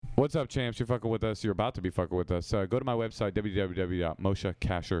What's up, champs? You're fucking with us. You're about to be fucking with us. Go to my website,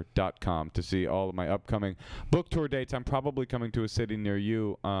 www.moshakasher.com, to see all of my upcoming book tour dates. I'm probably coming to a city near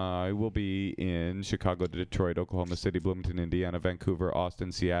you. I will be in Chicago, Detroit, Oklahoma City, Bloomington, Indiana, Vancouver,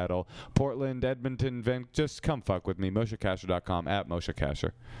 Austin, Seattle, Portland, Edmonton. Just come fuck with me. moshakasher.com, at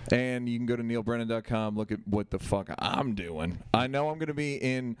moshakasher. And you can go to neilbrennan.com, look at what the fuck I'm doing. I know I'm going to be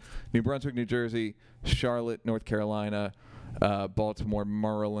in New Brunswick, New Jersey, Charlotte, North Carolina, Baltimore,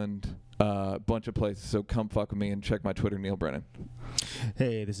 Maryland, a bunch of places. So come fuck with me and check my Twitter, Neil Brennan.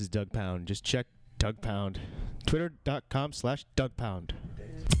 Hey, this is Doug Pound. Just check Doug Pound. Twitter.com/Doug Pound.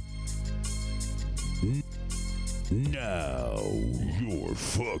 Now you're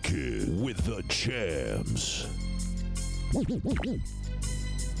fucking with the champs.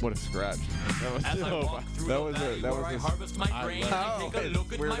 What a scratch. As I walk through the valley where I harvest my grain, I take a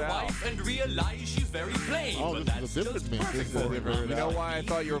look at my wife and realize she's very plain. Oh, but this is a different mix. perfect for her. You know why I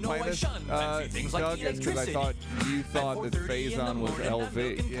thought you were playing this, Doug? Is because I thought you thought that Faizon was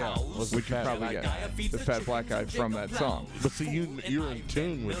LV. Yeah, Which you probably get. The fat black guy from that song. but see, you're in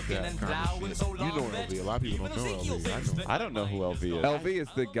tune with that kind of shit. You know LV. A lot of people don't know LV. I don't know who LV is. LV is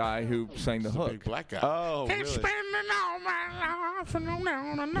the guy who sang the He's a hook. big black guy. Oh, really?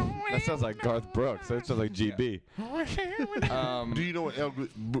 That sounds like Garth Brooks. That sounds like GB. Do you know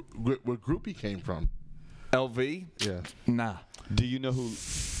what group he came from? LV? Yeah. Nah. Do you know who?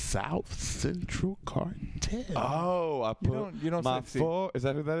 South Central Cartel. Oh, I put you don't my say- Is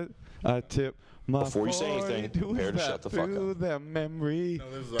that who that is? I tip my Before you say anything, 40 prepare to shut the fuck through up. their memory.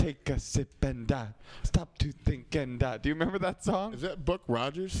 No, this is Take a sip and die. Stop to think and die. Do you remember that song? Is that Buck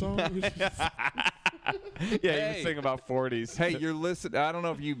Rogers' song? Yeah, Hey. he was singing about 40s. Hey, you're listening. I don't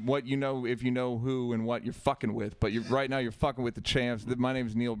know if you know who and what you're fucking with, but right now you're fucking with the champs. My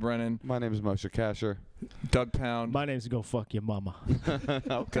name's Neil Brennan. My name is Moshe Kasher. Doug Pound. My name's Go Fuck Your Mama.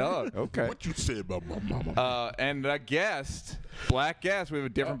 Doug. Okay. What you say about my mama? And a guest, black guest. We have a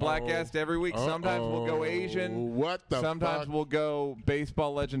different black guest every week. Sometimes we'll go Asian. What the Sometimes fuck? we'll go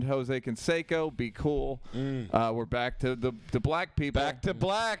baseball legend Jose Canseco. Be cool. We're back to the black people. Back to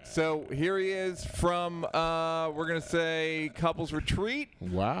black. So here he is from, we're going to say Couples Retreat.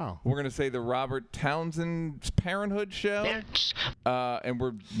 Wow. We're going to say the Robert Townsend's Parenthood Show. And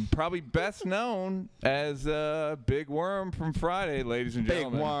we're probably best known as Big Worm from Friday, ladies and Big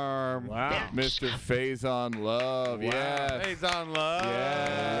gentlemen. Worm. Wow. Mr. Faizon Love. Yes. Faizon Love.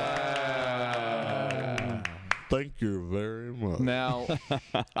 Yeah. Thank you very much. Now,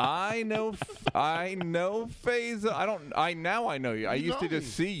 I know Faizon. I know you. I used to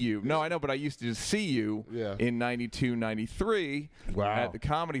just see you. No, I know, but I used to just see you in 92, 93 at the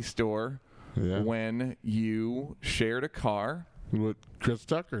Comedy Store when you shared a car with Chris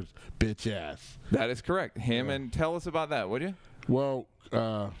Tucker's bitch ass. That is correct. Him, and tell us about that, would you? Well,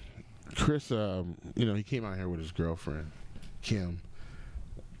 Chris, he came out here with his girlfriend, Kim.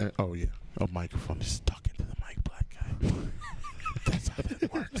 Oh microphone is talking to the mic, black guy. That's how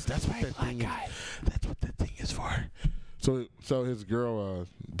that works. That's what that thing is. That's what that thing is for. So his girl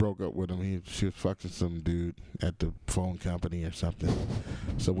broke up with him. She was fucking some dude at the phone company or something.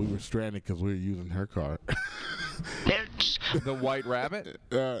 So we were stranded because we were using her car. The White Rabbit?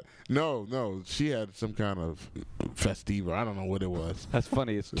 No. She had some kind of Festiva. I don't know what it was. That's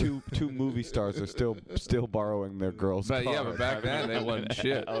funny. It's two movie stars are still borrowing their girls' But cars. yeah, but back then they wasn't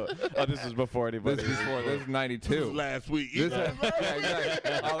shit. Oh, this is before anybody. This is 92. This was last week. Yeah, exactly.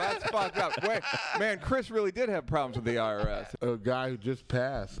 Oh, that's fucked up. Wait, man, Chris really did have problems with the IRS. A guy who just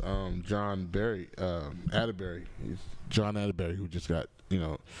passed, John Atterbury. He's John Atterbury, who just got,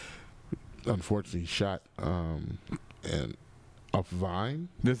 unfortunately shot and off Vine.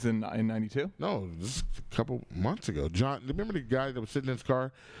 This is in 92? No, this is a couple months ago. John, remember the guy that was sitting in his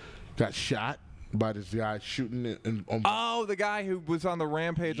car, got shot by this guy shooting it? Oh, the guy who was on the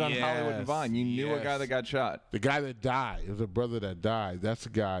rampage on Hollywood and Vine. You knew a guy that got shot. The guy that died. It was a brother that died. That's the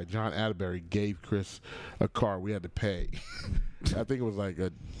guy. John Atterbury gave Chris a car we had to pay. I think it was like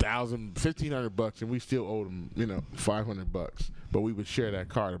 $1,500, and we still owed him, $500. But we would share that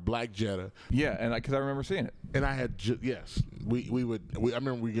car, the black Jetta. Yeah, and because I remember seeing it. And I had yes, we would. I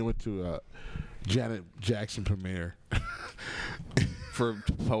remember we went to Janet Jackson premiere for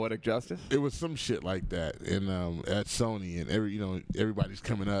Poetic Justice. It was some shit like that, and at Sony, and everybody's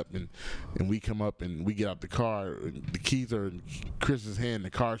coming up, and we come up and we get out the car. And the keys are in Chris's hand. The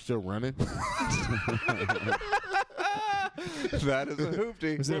car's still running. That is a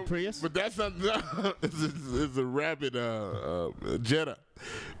hoopty. Was it a Prius? But that's not. It's a Rabbit Jetta.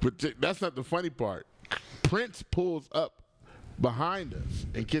 But that's not the funny part. Prince pulls up behind us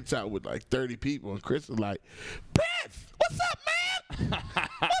and gets out with like 30 people, and Chris is like, "Prince, what's up, man?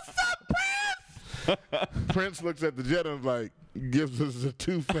 What's Prince looks at the jet and is like, gives us the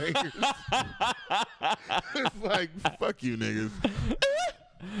 2 fingers. It's like, fuck you niggas.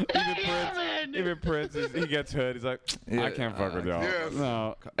 Even Prince, he gets hood. He's like, I can't fuck with y'all. Yes.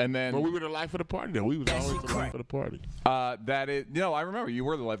 No. And then, But we were the life of the party, though. We was always the life of the party. that is I remember you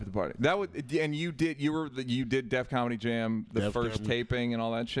were the life of the party. That was, and you did Def Comedy Jam, the Def first Comedy. taping and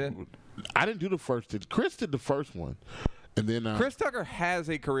all that shit. I didn't do the first. Chris did the first one, and then Chris Tucker has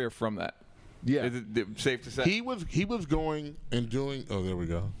a career from that. Yeah, Is it safe to say? he was going and doing. Oh, there we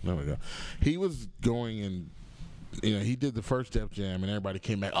go. He was going and. He did the first Def Jam, and everybody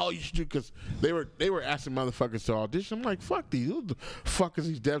came back. Oh, you should do, because they were asking motherfuckers to audition. I'm like, fuck these. Who the fuck is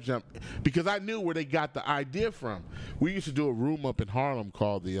these Def Jam? Because I knew where they got the idea from. We used to do a room up in Harlem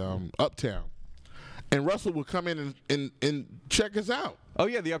called the Uptown, and Russell would come in and check us out. Oh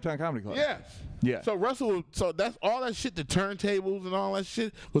yeah, the Uptown Comedy Club. Yes. Yeah. So that's all that shit. The turntables and all that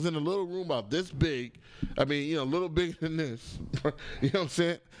shit was in a little room about this big. I mean, a little bigger than this. You know what I'm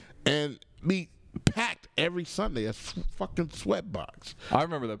saying? And we packed every Sunday a fucking Sweatbox. I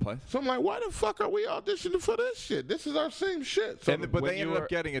remember that place. So I'm like, why the fuck are we auditioning for this shit? This is our same shit. So But they ended up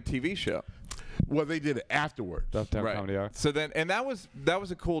getting a TV show. Well, they did it afterwards. Uptown Comedy Hour. So then, and that was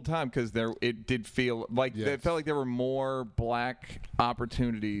a cool time because it did feel like it felt like there were more black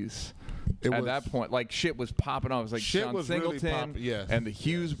opportunities. At that point, like shit was popping off. It was like Shit John was really Singleton, yes. and the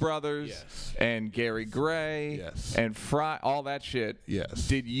Hughes brothers, Yes. and Gary Gray, Yes. and Fry, all that shit. Yes.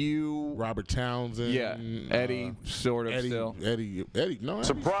 Did you? Robert Townsend. Yeah. Eddie, sort of still. Eddie. No.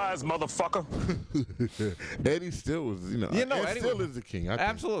 Surprise, motherfucker. Eddie still was. Eddie still is the king. I think.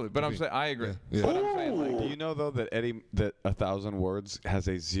 Absolutely, but I'm saying I agree. Yeah. But I'm saying, like, Do you know though that 1,000 Words has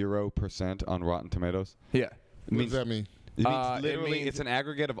a 0% on Rotten Tomatoes? yeah. What does that mean? It means It literally, means- it's an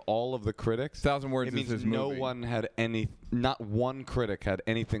aggregate of all of the critics. 1,000 Words It means is his no movie. one had not one critic had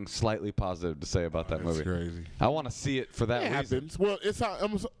anything slightly positive to say about that That's movie. crazy. I want to see it for that It reason. happens. Well, it's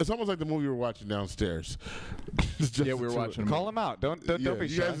almost like the movie we were watching downstairs. Yeah, we were watching. Call him out. Don't be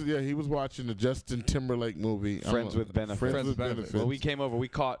shy. He was watching the Justin Timberlake movie. Friends with Benefits. Friends with Benefits. Well, we came over.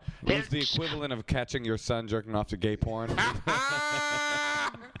 It was the equivalent of catching your son jerking off to gay porn.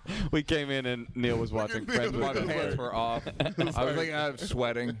 We came in and Neil was watching Friends My with pants Benefits. were off. I was like, I'm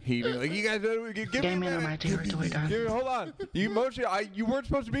sweating, heaving. Like, you guys, give me a minute. my territory, Don. Hold on. You weren't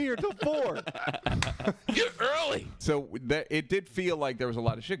supposed to be here till 4. Get early. So it did feel like there was a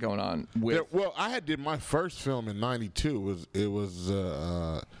lot of shit going on with. Well, I did my first film in '92. It was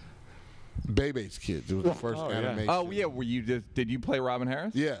Bebe's Kids. It was the first animation. Oh yeah, did you play Robin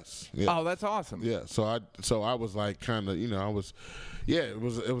Harris? Yes. Oh, that's awesome. Yeah. So I was like kind of it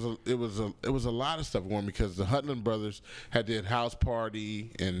was a lot of stuff going because the Hutland brothers did House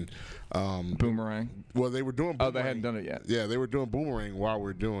Party and Boomerang. Well, they were doing. Oh, they hadn't done it yet. Yeah, they were doing Boomerang while we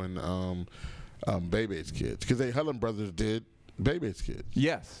were doing Bebe's Kids because the Hutland brothers did Bebe's Kids.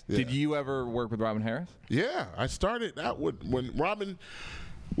 Yes. Yeah. Did you ever work with Robin Harris? Yeah, I started out when Robin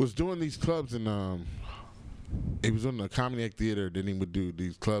was doing these clubs and he was in the Comedy Act Theater. Then he would do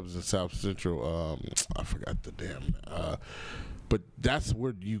these clubs in South Central. I forgot the damn. But that's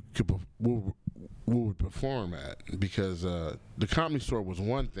where you would perform at because the Comedy Store was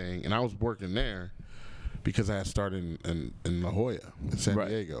one thing, and I was working there because I had started in La Jolla, in San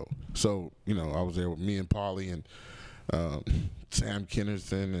Diego. So I was there with me and Paulie and Sam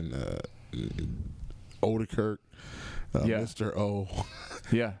Kinnerson and Odekirk, Mr. O.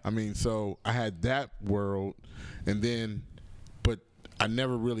 Yeah. I mean, so I had that world, and then, but I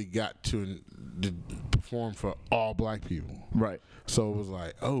never really got to perform for all black people. Right. So it was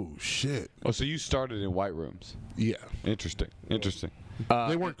like, oh shit. Oh, so you started in white rooms. Yeah. Interesting.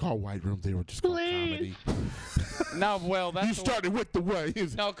 They weren't called white rooms. They were just called comedy. No, well, that's You started with the way.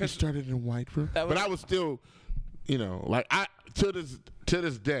 No, you 'cause started in white room. But I was still, like to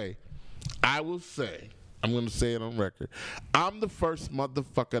this day, I will say, I'm going to say it on record. I'm the first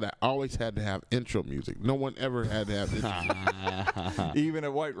motherfucker that always had to have intro music. No one ever had to have intro. Even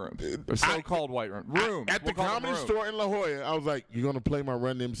at White Rooms. So-called White Rooms. At the Comedy Store in La Jolla, I was like, you're going to play my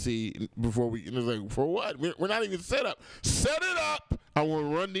Run DMC before we... And it was like, for what? We're not even set up. Set it up! I want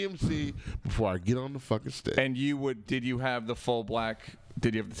to Run DMC before I get on the fucking stage. And did you have the full black...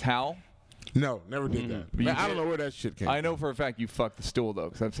 Did you have the towel? No, never did that. But you I don't did. know where that shit came I know for a fact you fucked the stool, though,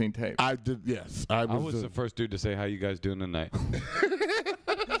 because I've seen tapes. I did, yes. I was the first dude to say, how you guys doing tonight?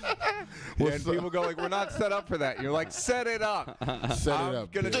 And people go like, we're not set up for that. You're like, set it up. Set I'm it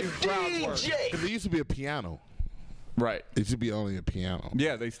up. going to do crowd work. Because there used to be a piano. Right. It should be only a piano.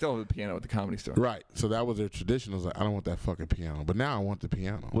 Yeah, they still have a piano at the Comedy Store. Right. So that was their tradition. I was like, I don't want that fucking piano. But now I want the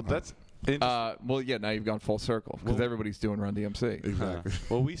piano. Well, that's Well, yeah. Now you've gone full circle because everybody's doing Run DMC. Exactly.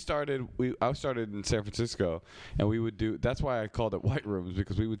 Well, I started in San Francisco, and we would do. That's why I called it White Rooms,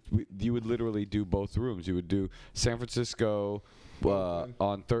 because you would literally do both rooms. You would do San Francisco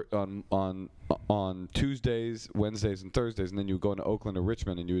on Tuesdays, Wednesdays, and Thursdays, and then you would go into Oakland or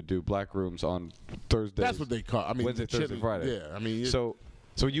Richmond, and you would do black rooms on Thursdays. That's what they call. I mean, Wednesday, Thursday, Friday. Yeah, I mean, so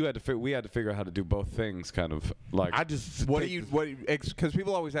we had to figure out how to do both things, kind of like. Because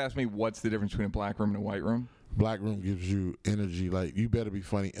people always ask me what's the difference between a black room and a white room. Black room gives you energy. Like, you better be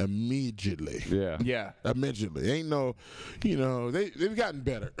funny immediately. Yeah. Yeah. Immediately. Ain't no, they've gotten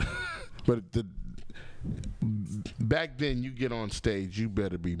better, but back then, you get on stage, you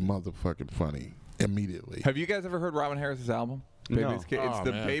better be motherfucking funny immediately. Have you guys ever heard Robin Harris's album? Baby's Kids.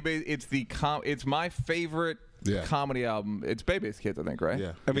 It's my favorite comedy album. It's Baby's Kids, I think, right?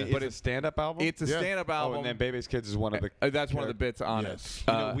 Yeah. I mean, but it's a stand-up album. It's a stand-up album. Oh, and then Baby's Kids is one of the. That's one of the bits on Yes.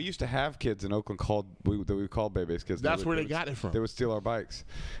 it. We used to have kids in Oakland that we called Baby's Kids. That's where they got it from. They would steal our bikes,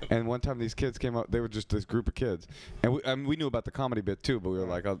 and one time these kids came up. They were just this group of kids, and we knew about the comedy bit too. But we were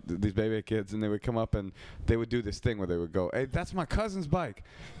like, oh, these baby kids, and they would come up and they would do this thing where they would go, "Hey, that's my cousin's bike,"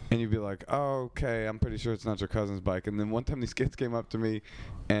 and you'd be like, "Oh, okay, I'm pretty sure it's not your cousin's bike." And then one time these kids came up to me,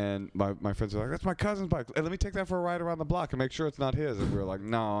 and my friends were like, "That's my cousin's bike. Hey, let me take that for a ride around the block and make sure it's not his." And we were like,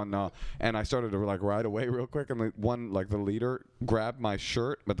 no. And I started to ride away real quick, and the leader grabbed my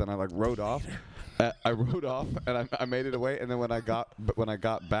shirt, but then I rode off. I rode off and I made it away. And then when I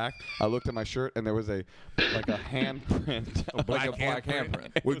got back, I looked at my shirt and there was a handprint, a black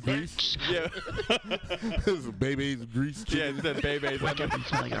handprint with grease. Yeah, It was Baby's grease. Yeah, it said Baby's.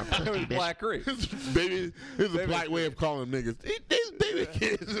 It was black grease. Baby, it's a black way of calling niggas. These baby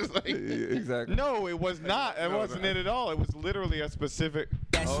kids. It's like, exactly. No, it was not. It wasn't it at all. It was literally a specific.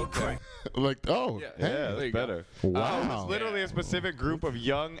 Okay. That's better. Wow. It was literally a specific group of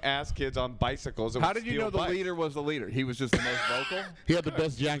young ass kids on bicycles. How did you know the leader was the leader? He was just the most vocal? He had the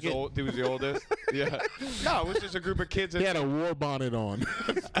best jacket. He was the oldest. Yeah. No, it was just a group of kids. He had a war bonnet on.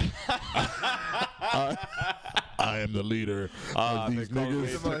 I am the leader of these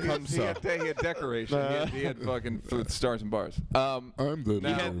niggas. He had decoration. He had fucking stars and bars. I'm the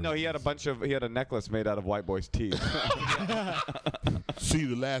leader. He had a necklace made out of white boys' teeth. See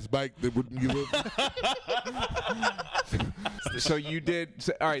the last bike that wouldn't give up. So you did.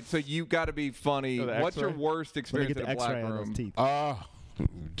 All right. So you got to be funny. What's your worst experience in a black room?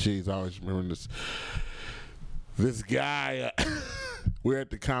 Jeez, I always remember this. This guy. We're at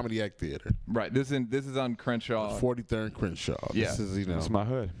the Comedy Act Theater. Right. This is on Crenshaw. 43rd and Crenshaw. Yeah. This is It's my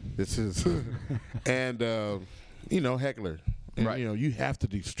hood. This is, and Heckler. And, right. You have to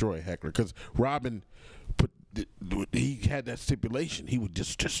destroy Heckler because Robin he had that stipulation. He would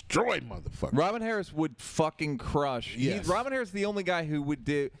just destroy motherfuckers. Robin Harris would fucking crush. Yes. Robin Harris is the only guy who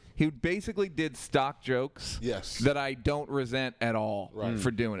basically did stock jokes. Yes. That I don't resent at all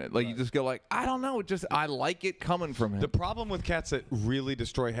for doing it. Like you just go like, I don't know, I like it coming from him. The problem with cats that really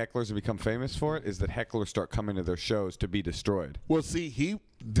destroy hecklers and become famous for it is that hecklers start coming to their shows to be destroyed. Well, see,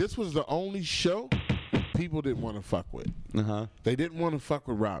 this was the only show people didn't want to fuck with. They didn't want to fuck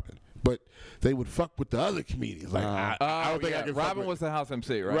with Robin. But they would fuck with the other comedians. Like I don't think I can. Robin was the house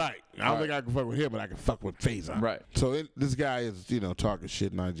MC, right? Right. I don't think I can fuck with him, but I can fuck with Faizon. Right. So this guy is, talking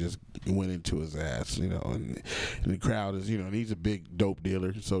shit, and I just went into his ass, and the crowd is, and he's a big dope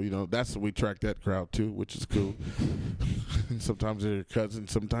dealer. So we track that crowd too, which is cool. Sometimes they're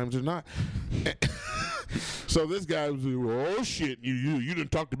cousins, sometimes they're not. So this guy was, oh shit, you done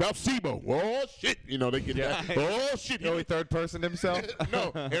talked about SIBO. Oh shit, they get that. Oh shit, he third person himself.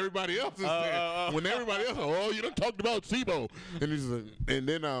 No, everybody else is there. When everybody else, you done talked about SIBO, and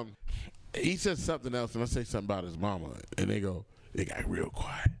then he says something else, and I say something about his mama, and they got real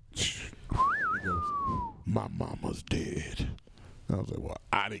quiet. He goes, my mama's dead. I was like, well,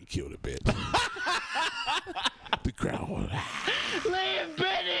 I didn't kill the bitch. The crowd was, leave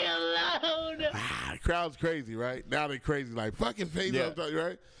Benny alone. The crowd's crazy, right? Now they're crazy, like fucking Faizon,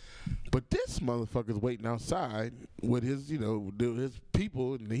 right? But this motherfucker's waiting outside with his, his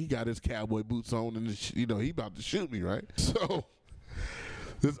people, and he got his cowboy boots on, and he about to shoot me, right? So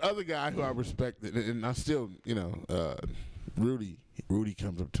this other guy who I respected, and I still, Rudy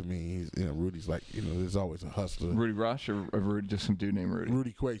comes up to me. Rudy's like, there's always a hustler. Rudy Rush or Rudy, just some dude named Rudy?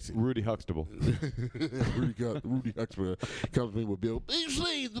 Rudy Quasey. Rudy Huxtable. Rudy Huxtable comes to me with Bill. You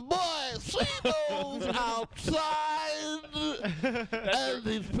see, the boy SIBO's outside and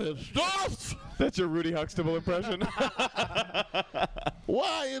he's pissed off. That's your Rudy Huxtable impression?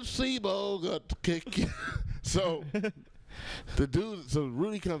 Why is SIBO got to kick you? So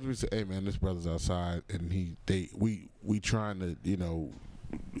Rudy comes to me and says, hey man, this brother's outside and we trying to,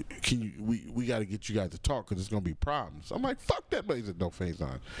 we got to get you guys to talk because there's gonna be problems. I'm like, fuck that. But he said, no,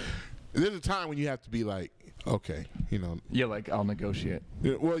 Faizon. There's a time when you have to be like, okay, Yeah, like I'll negotiate.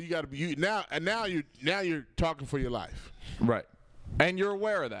 Well, you got to be now you're talking for your life. Right. And you're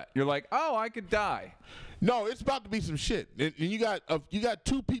aware of that. You're like, oh, I could die. No, it's about to be some shit. And you got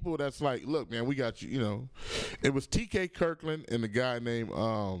two people that's like, look, man, we got you. It was TK Kirkland and the guy named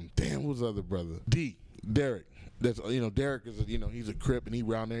what was the other brother? Derek. That's Derek is he's a Crip and he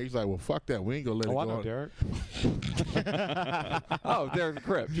around there. He's like, well, fuck that. We ain't gonna let it go. I know Derek. Oh, Derek's a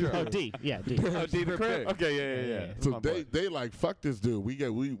Crip. Sure. Oh, D. Yeah, D. Oh, D the Crip. Okay, yeah. So they like, fuck this dude. We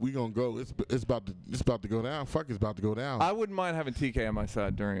gonna go. It's about to go down. Fuck, it's about to go down. I wouldn't mind having TK on my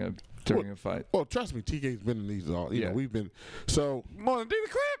side during a fight. Well, trust me, TK's been in these all. You know, we've been more than D the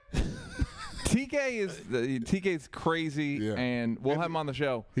Crip. TK's crazy, and we'll have him on the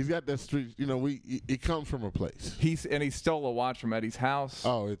show. He's got that street. It comes from a place. He stole a watch from Eddie's house.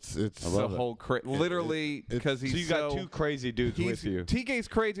 Oh, it's the whole literally because he's so you got two crazy dudes with you. TK's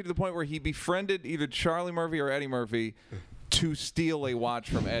crazy to the point where he befriended either Charlie Murphy or Eddie Murphy to steal a watch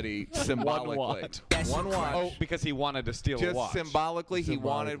from Eddie symbolically. One watch. Oh, because he wanted to steal a watch. Just symbolically, he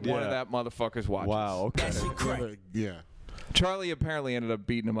wanted one of that motherfucker's watches. Wow. Okay. Yeah. Charlie apparently ended up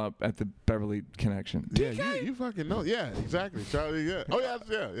beating him up at the Beverly Connection. Yeah, you fucking know. Yeah, exactly. Charlie, yeah. Oh,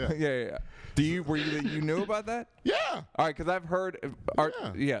 yeah. Yeah. Were you knew about that? Yeah. All right, because I've heard.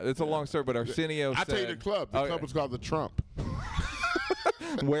 It's a long story, but Arsenio said. I tell you the club. The club was called the Trump.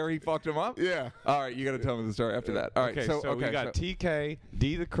 Where he fucked him up? Yeah. All right, you got to tell me the story after that. All right, so we got TK,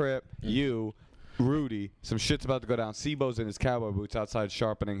 D the Crip, you, Rudy. Some shit's about to go down. Sibo's in his cowboy boots outside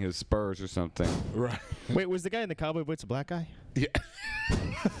sharpening his spurs or something. Right. Wait, was the guy in the cowboy boots a black guy? Yeah.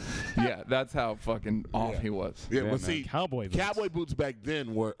 Yeah, that's how fucking off he was. Yeah, well, see, cowboy boots back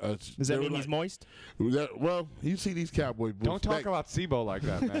then were. Does that mean he's moist? Well, you see these cowboy boots. Don't talk about Sibo like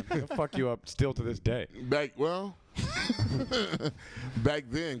that, man. He'll fuck you up still to this day. Back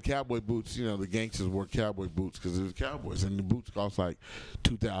then, cowboy boots. The gangsters wore cowboy boots because it was cowboys, and the boots cost like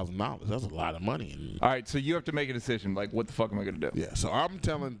 $2,000. That's a lot of money. All right, so you have to make a decision. Like, what the fuck am I gonna do? Yeah, so I'm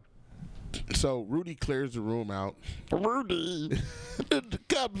telling. So Rudy clears the room out. Rudy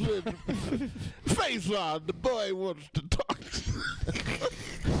comes in. Faizon, the boy wants to talk.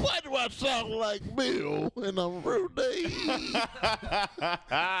 Why do I sound like Bill and I'm Rudy?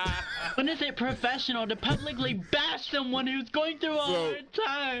 When is it professional to publicly bash someone who's going through a hard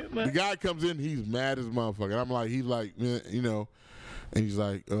time? The guy comes in, he's mad as a motherfucker. He's like, man, and he's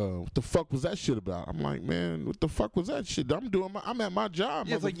like, what the fuck was that shit about? I'm like, man, what the fuck was that shit? I'm at my job.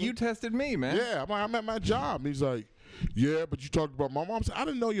 Yeah, it's like you tested me, man. Yeah, I'm at my job. And he's like, yeah, but you talked about my mom. I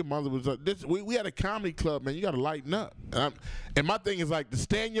didn't know your mother was like this. We had a comedy club, man. You got to lighten up. And my thing is like to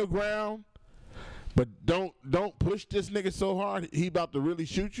stand your ground, but don't push this nigga so hard. He about to really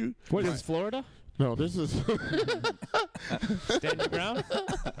shoot you. What is this, Florida? No, this is stand your ground.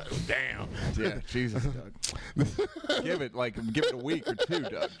 Damn. Yeah, Jesus, Doug. give it a week or two,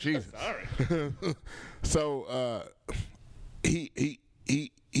 Doug. Jesus. Sorry. So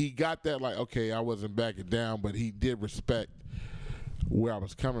he got that like, okay, I wasn't backing down, but he did respect where I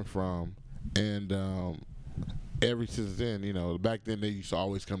was coming from, and ever since then, back then they used to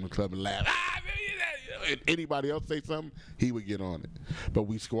always come to the club and laugh. And anybody else say something, he would get on it, but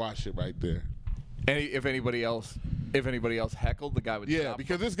we squashed it right there. And if anybody else heckled, the guy would stop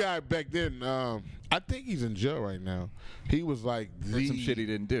because this guy back then, I think he's in jail right now. He was like for some shit he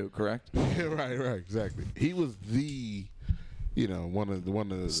didn't do, correct? Yeah, right, exactly. He was the, one of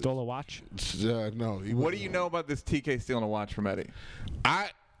the stole a watch. No. What do you know about this TK stealing a watch from Eddie?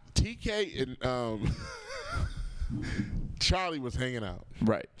 TK and Charlie was hanging out.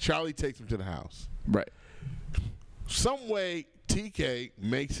 Right. Charlie takes him to the house. Right. Some way TK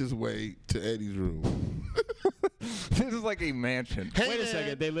makes his way to Eddie's room. This is like a mansion. Hey, wait a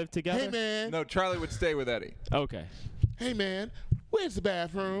second. They live together? Hey, man. No, Charlie would stay with Eddie. Okay. Hey, man, where's the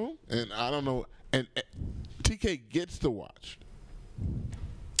bathroom? And I don't know. And TK gets the watch.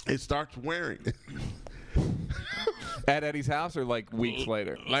 It starts wearing it. At Eddie's house or like weeks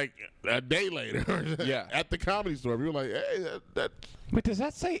later? Like a day later. Yeah. At the Comedy Store. We were like, hey, that. Wait, does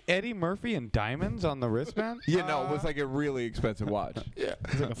that say Eddie Murphy and diamonds on the wristband? Yeah, no, it was like a really expensive watch. Yeah.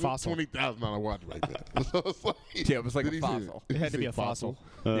 It's like a fossil. $20,000 watch like that. So it's like, yeah, it was like a fossil. It had to be a fossil.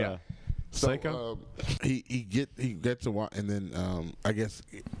 Yeah. So he gets a watch, and then I guess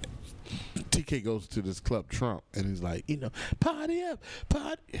TK goes to this club Trump, and he's like, party up,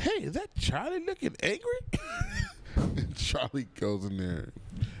 party. Hey, is that Charlie looking angry? And Charlie goes in there,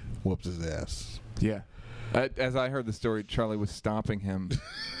 whoops his ass. Yeah. As I heard the story, Charlie was stomping him,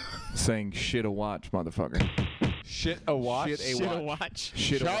 saying, "Shit a watch, motherfucker." Shit a watch. Shit a watch.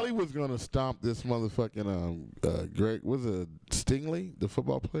 Charlie was gonna stomp this motherfucking Greg. Was it Stingley, the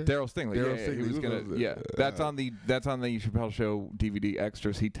football player? Daryl Stingley. He was gonna. Yeah, that's on the Chappelle Show DVD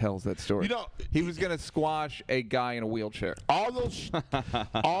extras. He tells that story. He was gonna squash a guy in a wheelchair. All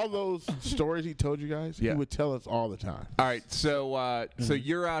those stories he told you guys, he would tell us all the time. All right, so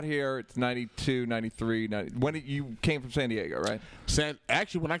you're out here. It's 92, 93. When you came from San Diego, right?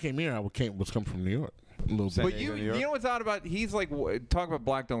 Actually, when I came here, I was coming from New York. But you know what's odd about? He's like talk about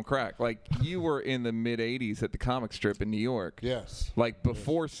Black Don't Crack. Like you were in the mid '80s at the comic strip in New York. Yes. Like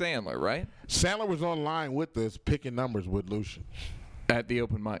before Sandler, right? Sandler was online with us picking numbers with Lucian at the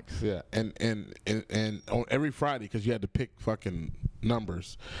open mics. Yeah, and on every Friday because you had to pick fucking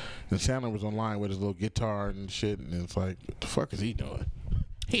numbers, and Sandler was online with his little guitar and shit, and it's like, what the fuck is he doing?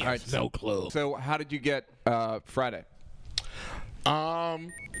 He has no clue. So how did you get Friday?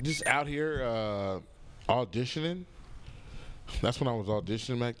 Just out here. Auditioning. That's when I was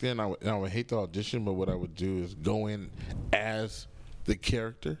auditioning back then. I would hate the audition, but what I would do is go in as the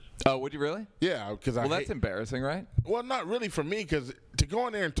character. Oh, would you really? Yeah, because that's embarrassing, right? Well, not really for me, because to go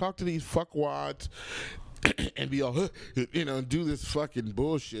in there and talk to these fuckwads and be all, and do this fucking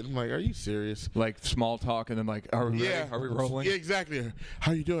bullshit. I'm like, are you serious? Like small talk, and then like, are we ready? Are we rolling? Yeah, exactly.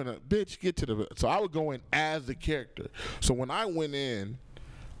 How you doing? Bitch, get to the. So I would go in as the character. So when I went in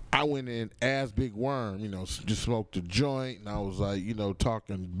as Big Worm, just smoked a joint, and I was like,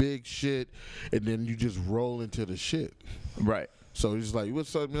 talking big shit, and then you just roll into the shit. Right. So he's like,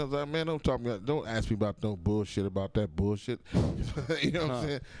 what's up? I was like, man, don't ask me about no bullshit about that bullshit. You know what I'm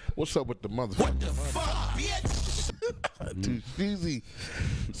saying? What's up with the motherfucker? What the fuck, bitch? Too easy.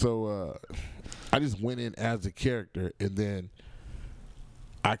 So I just went in as a character, and then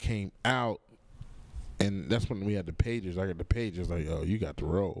I came out. And that's when we had the pages. I got the pages like, oh, you got the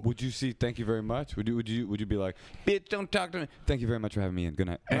role. Would you see? Thank you very much. Would you be like, bitch, don't talk to me. Thank you very much for having me in. Good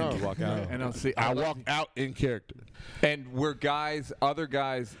night. And you walk out. And I'll see. I walk out in character. And were other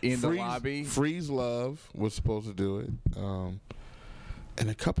guys in the lobby? Faizon Love was supposed to do it, and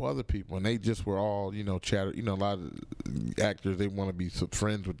a couple other people, and they just were all chatter. A lot of actors, they want to be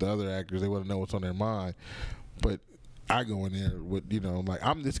friends with the other actors. They want to know what's on their mind, but. I go in there with, like,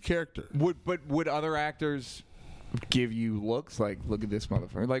 I'm this character. Would other actors give you looks like, look at this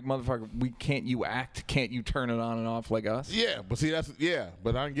motherfucker? Like, motherfucker, can't you act? Can't you turn it on and off like us? Yeah, but see,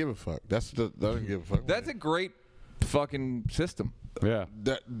 but I don't give a fuck. I don't give a fuck. That's a great fucking system. Yeah.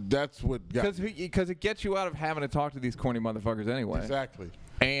 That's what got because it gets you out of having to talk to these corny motherfuckers anyway. Exactly.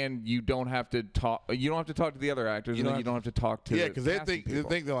 And you don't have to talk. You don't have to talk to the other actors, and then you don't have to talk to. Yeah, because they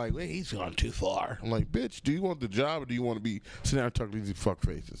think they're like, well, he's gone too far. I'm like, bitch, do you want the job or do you want to be sitting there and talking to these fuck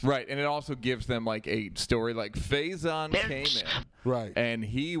faces? Right, and it also gives them like a story. Like Faizon came in, right, and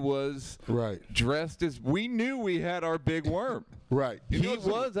he was dressed as we knew we had our Big Worm. Right, he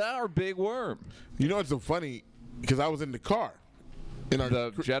was our Big Worm. You know what's so funny? Because I was in the car.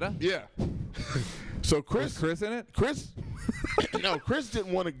 The Jetta? Yeah. So was Chris in it? Chris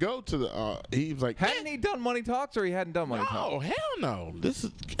didn't want to go to the. He was like, hadn't he done Money Talks, or he hadn't done Money Talks? Oh hell no!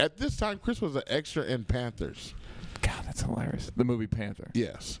 At this time, Chris was an extra in Panthers. God, that's hilarious. The movie Panther.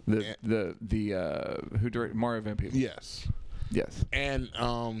 Yes. The who directed Mario Van Peebles. Yes. And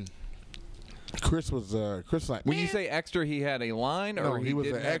Chris was like. When you say extra, he had a line, or he was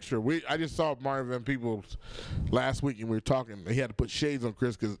an extra. I just saw Mario Van Peebles last week, and we were talking. He had to put shades on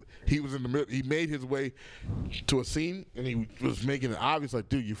Chris because he was in the middle. He made his way to a scene, and he was making it obvious, like,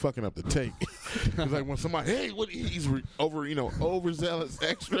 dude, you fucking up the take. It's like when somebody, hey, what? He's overzealous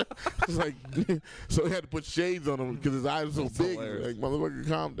extra. It's like, so he had to put shades on him because his eyes were so big. Like, motherfucker,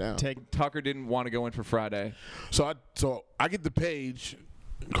 calm down. Tucker didn't want to go in for Friday, so I get the page,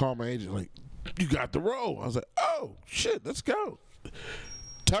 call my agent, like. You got the role. I was like, oh, shit, let's go.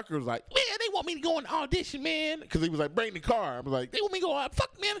 Tucker was like, man, they want me to go on audition, man. Because he was like, bring the car. I was like, they want me to go out.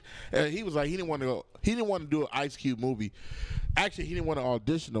 Fuck, man. And he was like, he didn't want to go. He didn't want to do an Ice Cube movie. Actually, he didn't want to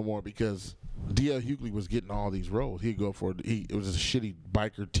audition no more because D.L. Hughley was getting all these roles. He'd go for it was a shitty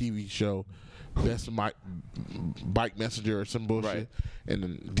biker TV show. Best Bike Messenger or some bullshit. Right. And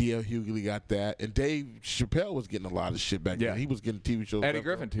then D.L. Hughley got that. And Dave Chappelle was getting a lot of shit back then. He was getting TV shows. Eddie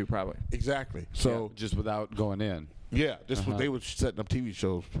Griffin, too, probably. Exactly. So just without going in. Yeah. They were setting up TV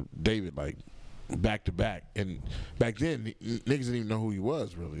shows for David, like, back to back. And back then, niggas didn't even know who he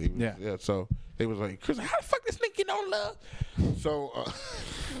was, really. So they was like, Chris, how the fuck this nigga get on Love? So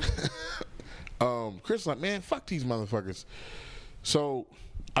Chris was like, man, fuck these motherfuckers. So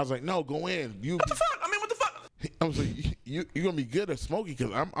I was like, no, go in. What the fuck? I mean, what the fuck? I was like, you're gonna be good at smoking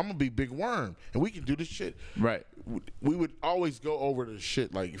because I'm gonna be Big Worm and we can do this shit. Right. We would always go over the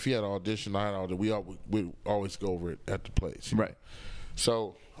shit. Like if he had an audition, I had an audition. We'd always go over it at the place. Right.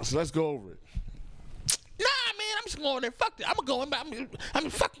 So let's go over it. Nah, man, I'm just going there. Fuck it. I'm gonna go in. I'm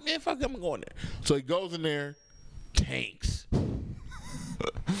fucking man. Fuck it. I'm going there. So he goes in there, tanks.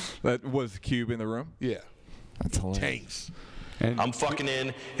 That was Cube in the room. Yeah, that's hilarious. Tanks. And I'm fucking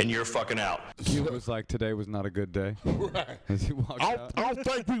in, and you're fucking out. Cube was like, today was not a good day. Right. As he walked out. I don't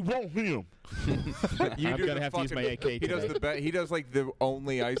think we want him. I'm gonna have to use my AK He does today. he does like the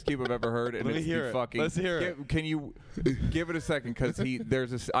only Ice Cube I've ever heard, and Let me it's hear the it. fucking. Let's hear it. Can you give it a second?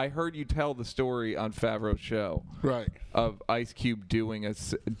 Because I heard you tell the story on Favreau's show. Right. Of Ice Cube doing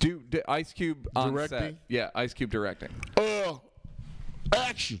Ice Cube on Directing? set. Yeah, Ice Cube directing.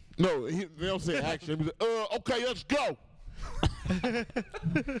 Action. No, they don't say action. He was like, okay, let's go.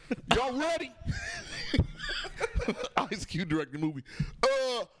 Y'all ready? Ice Cube directed the movie.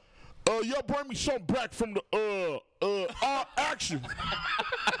 Y'all bring me something back from the action.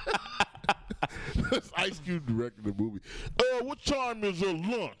 That's Ice Cube directed the movie. What time is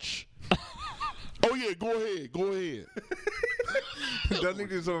lunch? Oh yeah, go ahead. Doesn't he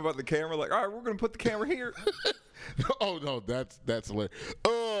do something about the camera? Like, all right, we're gonna put the camera here. Oh no, that's hilarious.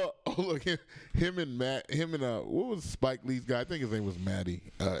 Oh look, him and what was Spike Lee's guy? I think his name was Matty.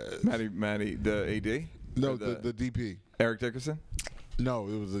 Matty, the AD. No, the DP. Eric Dickerson. No,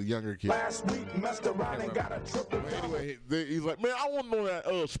 it was a younger kid. Last week, messed around and got a triple. Anyway, he's like, man, I want to know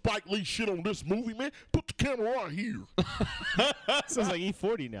that Spike Lee shit on this movie, man. Put the camera right here. Sounds like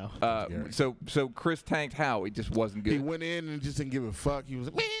E40 now. So Chris tanked how? He just wasn't good. He went in and just didn't give a fuck. He was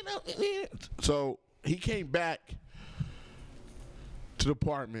like, man. So he came back to the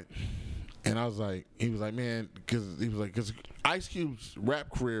apartment, and he was like, man, because Ice Cube's rap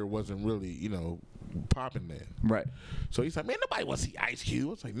career wasn't really, popping then. Right. So he's like, man, nobody wants to see Ice Cube. I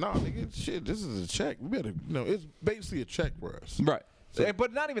was like, nah, nigga, shit, this is a check. We better, it's basically a check for us. Right. So,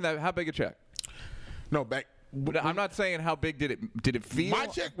 but not even that. How big a check? No, back. But I'm not saying how big did it feel. My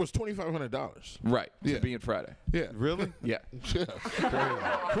check was $2,500. Right. Yeah. To be in Friday. Yeah. Really? Yeah. Yeah.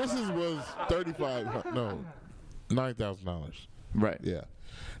 Chris's was $9,000. Right. Yeah.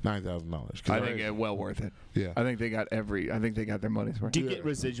 $9,000. I think well worth it. Yeah. I think they got their money's worth. Do you get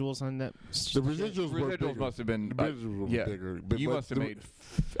residuals on that? The residuals must have been the residuals were bigger. You must have made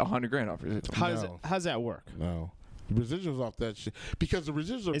 $100,000 off residuals. How does that work? No. The residuals off that shit. Because the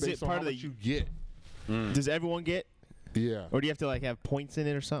residuals are based on how much you get. Does everyone get? Yeah. Or do you have to have points in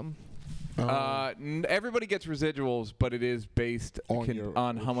it or something? Everybody gets residuals, but it is based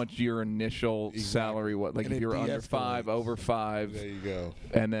on how much your initial salary was. Like if you're under 5, over 5. There you go.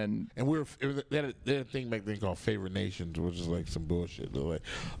 And then they had a thing back then called Favorite Nations, which is like some bullshit. They're like,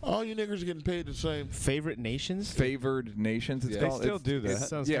 all you niggers are getting paid the same. Favorite nations? Favored nations. It's They called. still do that. It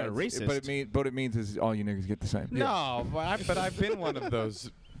sounds kind of racist. But it means is all you niggas get the same. No, but I've been one of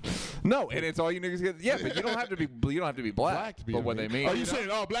those. No, and it's all you niggas get. Yeah, but you don't have to be black to be what they mean. Are you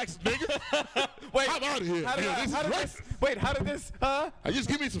saying all blacks niggas? Wait, I'm out of here. How did this? Just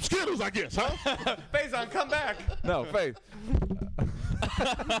give me some Skittles, I guess, huh? Faizon, come back. No, Faith.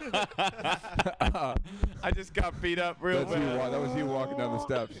 I just got beat up real bad. That was you walking down the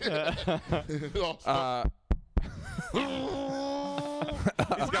steps.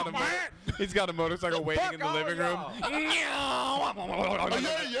 He's got a motorcycle waiting in the living room.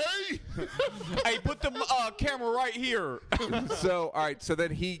 Hey, put the camera right here. So, all right. So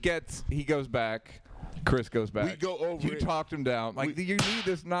then he goes back. Chris goes back. We go over You it. talked him down. Like, you need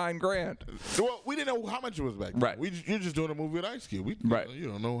this $9,000. Well, we didn't know how much it was back then. Right. You're just doing a movie with Ice Cube. Right. You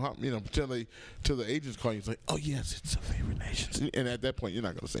don't know how, till the agents call you. It's like, oh, yes, it's a Favorite Nations. And at that point, you're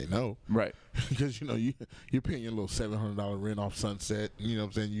not going to say no. Right. Because, you're paying your little $700 rent off Sunset. You know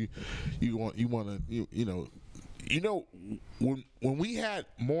what I'm saying? You want to, when we had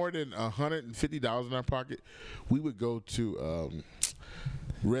more than $150 in our pocket, we would go to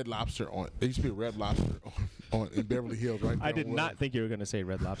Red Lobster there used to be a Red Lobster in Beverly Hills, right? I did not think you were going to say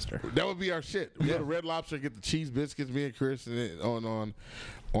Red Lobster. That would be our shit. We go to Red Lobster, get the cheese biscuits, me and Chris, and then on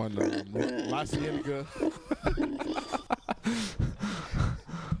La Cienega.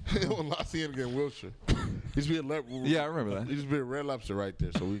 On La Cienega in Wilshire. Used to be Yeah, I remember that. There used to be a Red Lobster right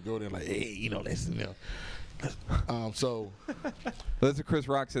there, so we go there like, hey, listen, so that's what Chris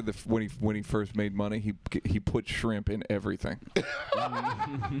Rock said when he first made money. He put shrimp in everything. Be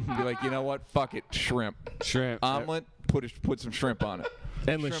like, you know what? Fuck it, shrimp. Omelet. Put some shrimp on it.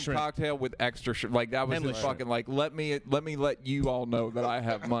 Endless shrimp cocktail with extra shrimp. Like that was his fucking like. Let me let you all know that I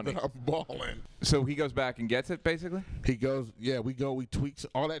have money. I'm balling. So he goes back and gets it basically. He goes, yeah. We tweak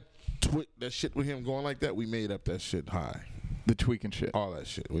all that that shit with him going like that, we made up that shit high. The tweaking shit. All that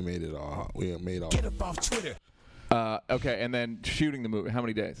shit. We made it all. We made all. Get up off Twitter. Okay, and then shooting the movie. How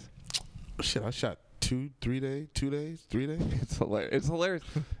many days? Shit, I shot 2 days. It's hilarious. It's hilarious.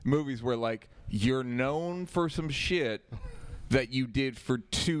 Movies where like you're known for some shit that you did for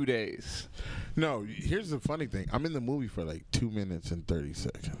 2 days. No, here's the funny thing. I'm in the movie for like 2 minutes and 30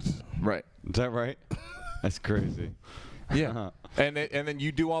 seconds. Right. Is that right? That's crazy. Yeah. And then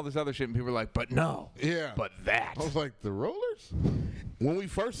you do all this other shit, and people are like, but no. Yeah. But that. I was like, the Rollers? When we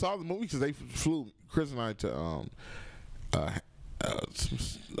first saw the movie, because they flew Chris and I to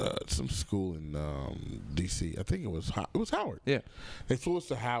some school in D.C. I think it was Howard. Yeah. They flew us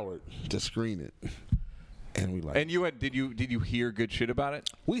to Howard to screen it. And we like. And you had did you hear good shit about it?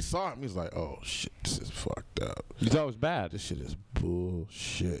 We saw it. And we was like, oh shit, this is fucked up. You thought it was bad? This shit is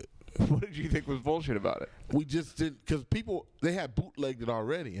bullshit. What did you think was bullshit about it? We just didn't, because people, they had bootlegged it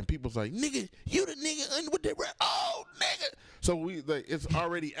already, and people's like, nigga, you the nigga with the oh, nigga. So we, like, it's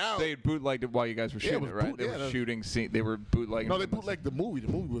already out. They had bootlegged it while you guys were shooting it, right? They were shooting scene. They were bootlegging. No, they bootlegged the movie.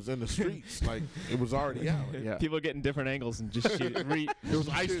 The movie was in the streets. Like, it was already out. Yeah. People are getting different angles and just shoot it. It was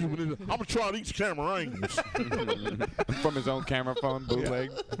Ice Cube. I'm going to try these camera angles. From his own camera phone,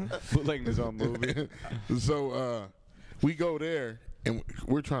 bootlegging his own movie. So we go there, and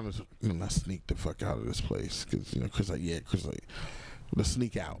we're trying to, not sneak the fuck out of this place. Because, Chris like, let's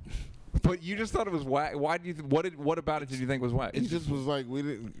sneak out. But you just thought it was whack. Why do you? What about it did you think was whack? It just was like we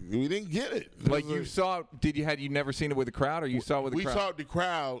didn't get it. Like you saw? Had you never seen it with the crowd, or you saw it with the crowd? We saw it with the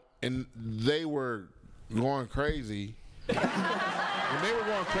crowd, and they were going crazy. When they were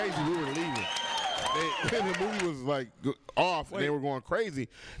going crazy, we were leaving. The movie was like off, and they were going crazy.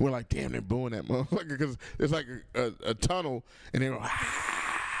 And we're like, damn, they're booing that motherfucker because it's like a tunnel, and they were.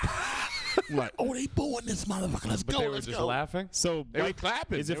 I'm like, oh, they booing this motherfucker. Let's go. They were just laughing. So they were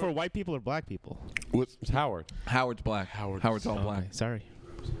clapping. Is it for white people or black people? It's Howard. Howard's black. Howard's all black. Okay, sorry,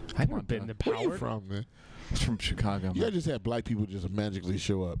 I've never been to Where Howard. you from, man? It's from Chicago. You just had black people just magically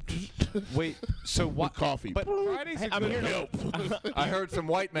show up. Wait, so what? Coffee. But Friday's I'm here to help. I heard some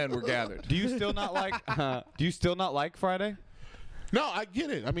white men were gathered. Do you still not like? Do you still not like Friday? No, I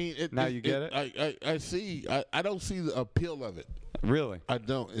get it. I mean, you get it. I see. I don't see the appeal of it. Really? I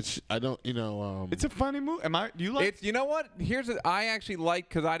don't. I don't. It's a funny movie. Do you like? It's, you know what? I actually liked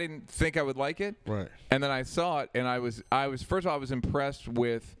because I didn't think I would like it. Right. And then I saw it, and I was first of all I was impressed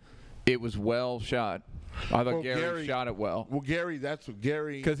with. It was well shot. I thought Gary shot it well. Well, that's what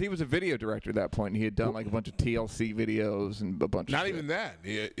Gary. Because he was a video director at that point. And he had done like a bunch of TLC videos and a bunch of Not shit. even that.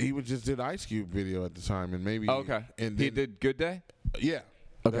 He just did Ice Cube video at the time, and maybe. Okay. And he did Good Day. Yeah.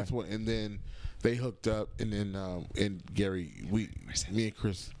 Okay. That's what. And then they hooked up, and then Gary, me and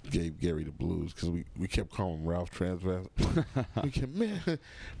Chris gave Gary the blues because we kept calling him Ralph Transvest. We kept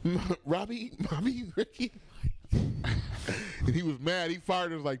Robbie, Mommy, Ricky. And he was mad. He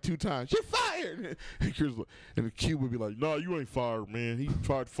fired us like 2 times. You're fired. And Chris, and the Cube would be like, "No, you ain't fired, man. He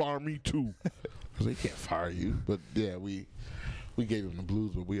tried to fire me too." Because they can't fire you. But yeah, we gave him the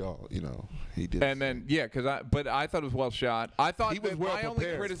blues, but we all, he did. And then but I thought it was well shot. I thought he was well my only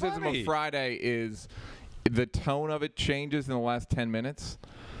prepared. criticism of Friday is the tone of it changes in the last 10 minutes,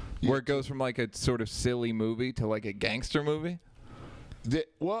 where it goes from like a sort of silly movie to like a gangster movie. That's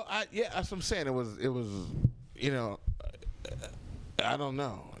what I'm saying. It was. I don't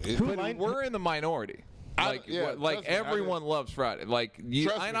know. But we're in the minority. Everyone loves Friday. Like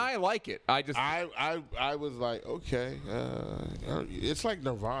I like it. I was like, okay, it's like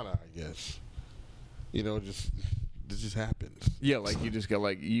Nirvana, I guess. It just happens. Yeah, like you just go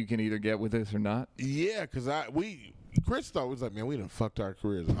like you can either get with this or not. Yeah, because Chris thought was like, man, we done fucked our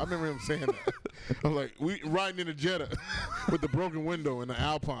careers. I remember him saying that. I was like, we riding in a Jetta with the broken window in the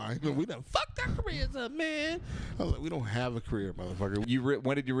Alpine. We done fucked our careers up, man. I was like, we don't have a career, motherfucker.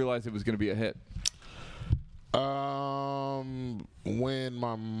 When did you realize it was going to be a hit? When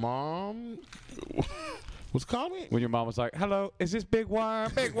my mom was calling me. When your mom was like, "Hello, is this Big Worm?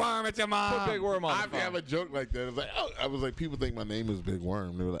 Big Worm, it's your mom." Put Big Worm on. I have a joke like that. It's like, I was like, people think my name is Big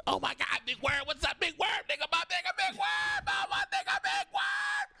Worm. They were like, "Oh my God, Big Worm, what's up, Big Worm? Nigga, my nigga, Big Worm, oh my nigga, Big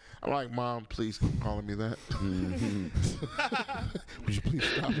Worm." I'm like, Mom, please keep calling me that. Would you please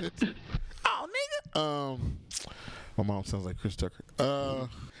stop it? Oh, nigga. My mom sounds like Chris Tucker. I'm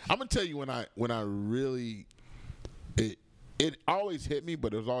gonna tell you when I really it always hit me,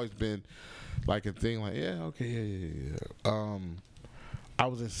 but it's always been like a thing. Like, yeah, okay, yeah. I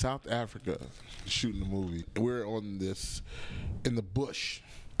was in South Africa shooting a movie. We're on this in the bush.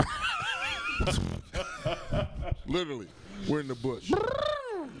 Literally, we're in the bush,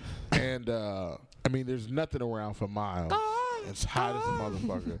 and there's nothing around for miles. It's hot as a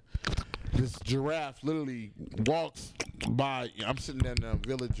motherfucker. this giraffe literally walks by. I'm sitting in the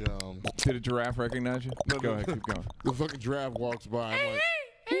village. Did a giraffe recognize you? No, Go ahead, keep going. The fucking giraffe walks by. I'm like,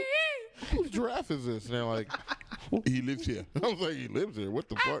 whose giraffe is this? And they're like, he lives here. I was like, he lives here? What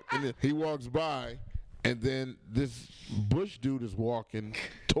the fuck? And then he walks by, and then this bush dude is walking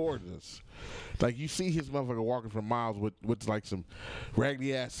towards us. Like, you see his motherfucker walking for miles with like some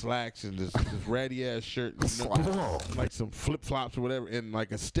raggedy ass slacks and this ratty ass shirt, and like some flip flops or whatever, and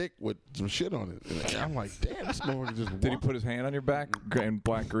like a stick with some shit on it. And I'm like, damn, this motherfucker just. Did he put his hand on your back and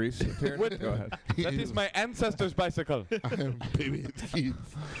black grease appeared? Go ahead. That is my ancestor's bicycle. I am baby.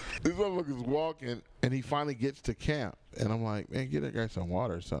 This motherfucker's walking, and he finally gets to camp, and I'm like, man, get that guy some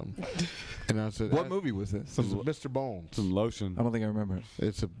water or something. And I said, what movie was this? Mr. Bones. Some lotion. I don't think I remember it.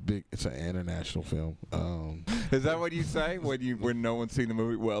 It's an international film. Is that what you say when no one's seen the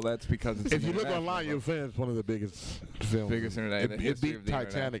movie? Well, that's because it's. If you look online, you'll find it's one of the biggest films. Biggest internet. It beat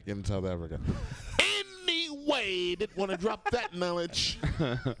Titanic in South Africa. Anyway, didn't want to drop that knowledge.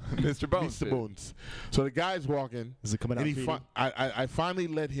 Mr. Bones. Mr. Bones. So the guy's walking. Is it coming out? And I finally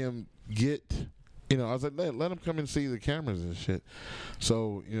let him get. I was like, let him come and see the cameras and shit.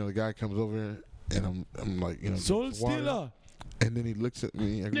 So the guy comes over and I'm like, Soul Stealer. And then he looks at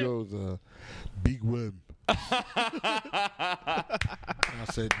me and goes, big worm. I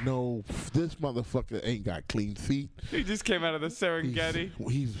said, no, this motherfucker ain't got clean feet. He just came out of the Serengeti.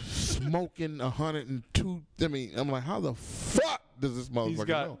 He's smoking 102. I'm like, how the fuck does this motherfucker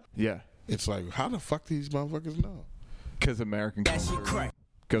know? Yeah. It's like, how the fuck do these motherfuckers know? Because American culture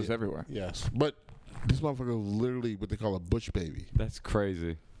goes everywhere. Yes. But this motherfucker was literally what they call a bush baby. That's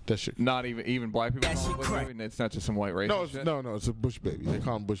crazy. That shit. Not even black people. It's not just some white race. No, it's a bush baby. They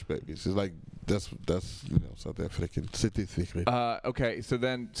call them bush babies. It's like that's South African statistically. Okay, so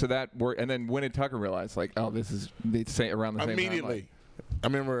that worked, and then when did Tucker realize like, oh, this is they say around the same immediately. I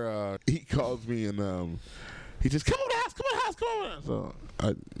remember he calls me and he just come over the house, come over the house, come over the house. So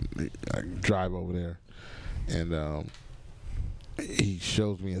I drive over there, and he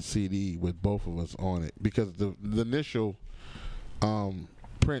shows me a CD with both of us on it because the initial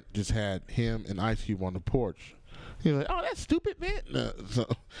print just had him and Ice Cube on the porch. He's like, oh, that's stupid, man.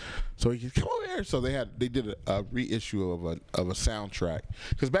 So he said, come over here. So they did a reissue of a soundtrack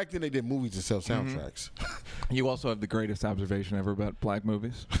because back then they did movies to sell soundtracks. You also have the greatest observation ever about black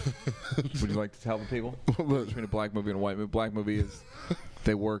movies. Would you like to tell the people between a black movie and a white movie? Black movie is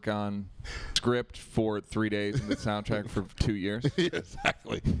they work on script for 3 days and the soundtrack for 2 years. Yeah,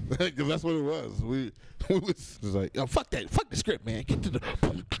 exactly. Because that's what it was. We was like, oh, fuck that. Fuck the script, man. Get to the.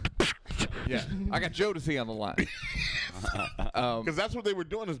 Yeah, I got Joe to see on the line. Because that's what they were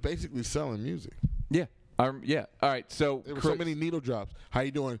doing is basically selling music. Yeah. Yeah. All right. So there were so many needle drops. How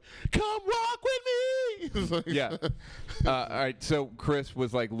you doing? Come walk with me. Yeah. All right. So Chris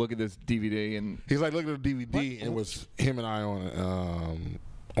was like, look at this DVD, and he's like, look at the DVD. And it was him and I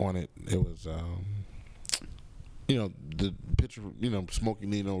on it. It was the picture, Smokey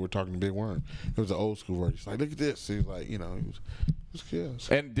Nino. We're talking Big Worm. It was an old school version. He's like, look at this. He was like, he was good.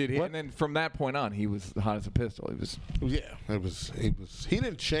 And did he? What? And then from that point on, he was hot as a pistol. He was. Yeah. It was. He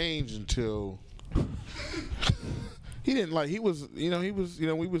didn't change until. He didn't like. He was. We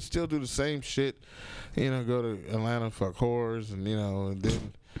would still do the same shit. Go to Atlanta, fuck whores, and and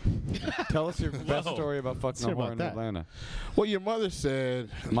then. Tell us your best story about fucking a whore in Atlanta. Well, your mother said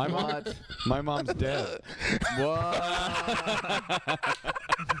my mom's dead. What?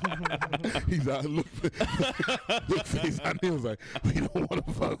 He's out. Look, Faizon. He was like, we don't want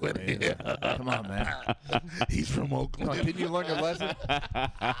to fuck with him. Come on, man. He's from Oakland. Didn't you learn your lesson?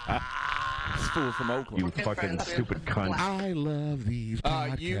 This fool from Oakland. You fucking stupid cunt. I love these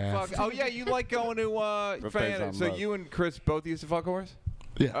podcasts. Oh yeah, you like going to fan. So you and Chris both used to fuck whores?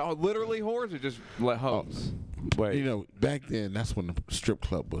 Yeah. Oh, literally whores or just hoes? Wait. Back then, that's when the strip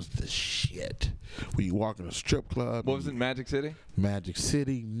club was the shit. When you walk in a strip club. What was it, Magic City? Magic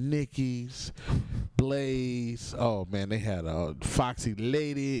City, Nicky's, Blaze. Oh, man, they had a Foxy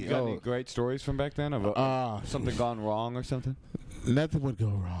Lady. You got any great stories from back then of something gone wrong or something? Nothing would go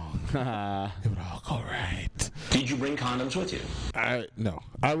wrong. It would all go right. Did you bring condoms with you? No.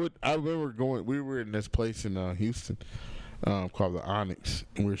 I remember going. We were in this place in Houston called the Onyx,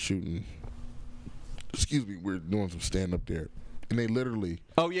 and we were shooting. We're doing some stand up there, and they literally.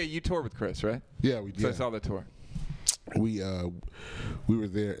 Oh yeah, you toured with Chris, right? Yeah, we did. So I saw that tour. We were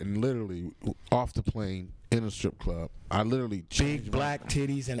there, and literally off the plane in a strip club. I literally big black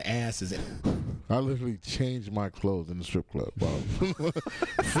titties and asses. I literally changed my clothes in the strip club.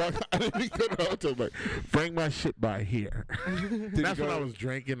 Fuck, I didn't even go to the hotel. Like, bring my shit by here. That's when I was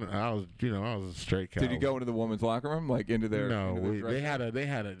drinking. I was a straight cowboy. Did you go into the woman's locker room, like into their? No, into they had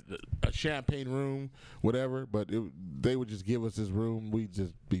a champagne room, whatever. But they would just give us this room. We'd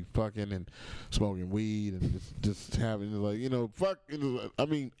just be fucking and smoking weed and just having fuck. I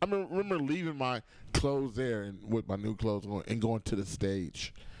mean, I remember leaving my clothes there and with my new clothes on and going to the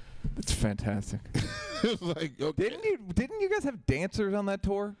stage. That's fantastic. It was like, okay. Didn't you guys have dancers on that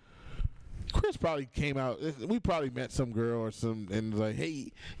tour? Chris probably came out. We probably met some girl or some and was like,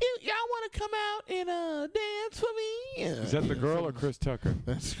 hey, y'all want to come out and dance for me? Is that the girl or Chris Tucker?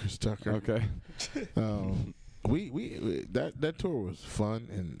 That's Chris Tucker. Okay. We that tour was fun,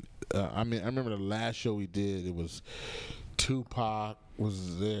 and I remember the last show we did. It was Tupac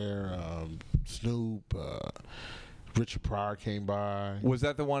was there, Snoop, Richard Pryor came by. Was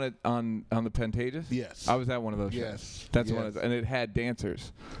that the one on the Pantages? Yes. I was at one of those shows. Yes. That's one of those, and it had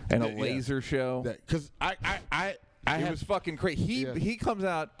dancers and a laser show. Because it was fucking crazy. He comes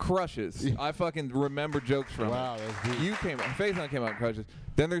out, crushes. Yeah. I fucking remember jokes from wow, it. That's deep. Faizon came out and crushes.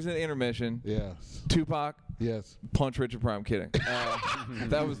 Then there's an intermission. Yes. Tupac. Yes. Punch Richard Pryor. I'm kidding.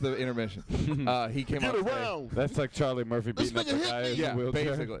 That was the intermission. He came out. That's like Charlie Murphy beating up the guy in the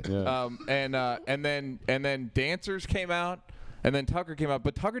wheelchair. Basically. Yeah. And then dancers came out, and then Tucker came out,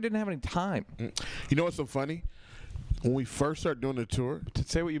 but Tucker didn't have any time. You know what's so funny? When we first started doing the tour,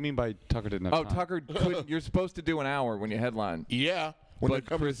 say what you mean by Tucker didn't have time. Tucker couldn't. You're supposed to do an hour when you headline. Yeah. But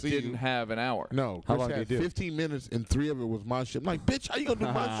Chris didn't have an hour. No, Chris had 15 minutes, and 3 of it was my shit. I'm like, bitch, how you gonna do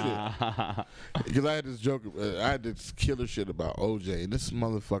my shit? Because I had this joke, I had this killer shit about OJ, and this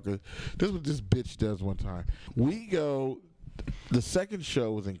motherfucker, this is what this bitch does one time. We go, the second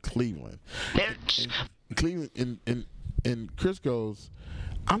show was in Cleveland. And Chris goes,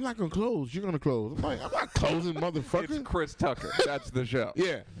 I'm not gonna close. You're gonna close. I'm like, I'm not closing, motherfucker. It's Chris Tucker. That's the show.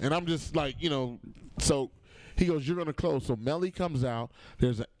 Yeah, and I'm just like, so. He goes, you're going to close. So Melly comes out.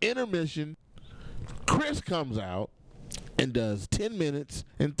 There's an intermission. Chris comes out and does 10 minutes,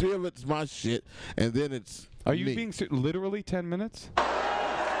 and 3 of it's my shit, and then it's Are you being literally 10 minutes? Maybe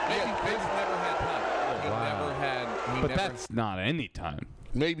Chris never had time. He never had. But that's not any time.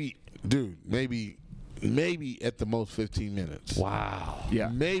 Maybe, dude, maybe at the most 15 minutes. Wow. Yeah.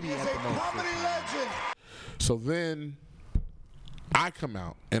 Maybe at the most 15 minutes. So then I come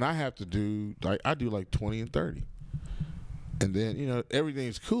out and I have to do I do 20 and 30, and then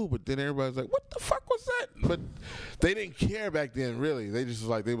everything's cool, but then everybody's like, "What the fuck was that?" But they didn't care back then, really. They just was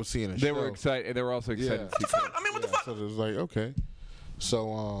like they were seeing a show. They were excited. They were also excited. What the fuck? I mean, what the fuck? So it was like, okay,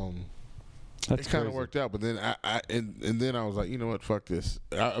 so it kind of worked out. But then and then I was like, you know what? Fuck this.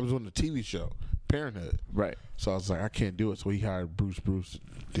 I was on the TV show Parenthood, right? So I was like, I can't do it. So he hired Bruce.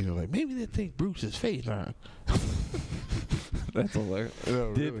 Like maybe they think Bruce is Faizon. That's hilarious.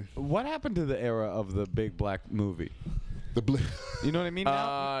 Really. What happened to the era of the big black movie? You know what I mean?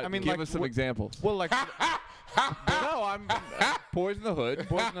 I mean, give us some examples. Well, like no, I'm Boys in the Hood.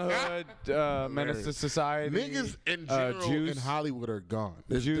 Boys in the Hood, Menace to Society. Niggas in general Jews in Hollywood are gone.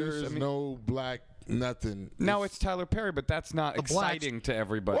 There's no black nothing. Now it's Tyler Perry, but that's not exciting to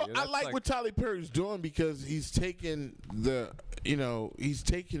everybody. Well, I like what Tyler Perry's doing because he's taking he's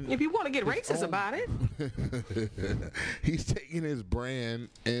taking. If you want to get racist about it, he's taking his brand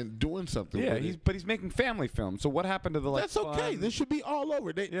and doing something. Yeah, with but he's making family films. So what happened to the That's okay. This should be all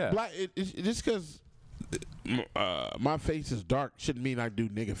over. Just because my face is dark shouldn't mean I do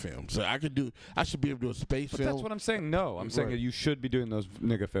nigga films. So I should be able to do a space film. That's what I'm saying. No, I'm saying that you should be doing those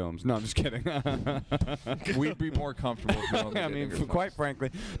nigga films. No, I'm just kidding. We'd be more comfortable. If you only I did mean, quite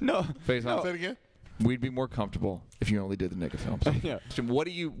frankly, no. Faizon, Say it again. We'd be more comfortable if you only did the nigga films. Yeah.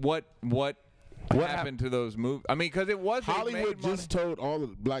 What happened to those movies? I mean, because it was Hollywood just told all the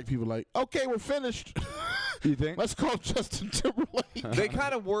black people like, okay, we're finished. You think? Let's call Justin Timberlake. They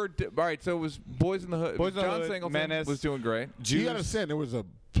kind of were. All right, so it was Boys in the Hood. John Singleton Menace, was doing great. You understand there was a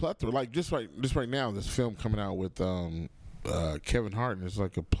plethora, like just right now, this film coming out with Kevin Hart, and there's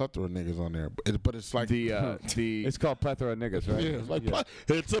like a plethora of niggas on there, but it's like it's called Plethora of Niggas, right? Yeah, it's like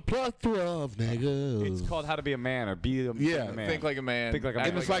it's a plethora of niggas. It's called How to Be a Man or Be a Man. Think like a man. Think like a man.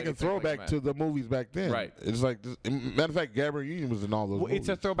 And it's like a throwback to the movies back then. Right. It's like, matter of fact, Gabrielle Union was in all those movies. It's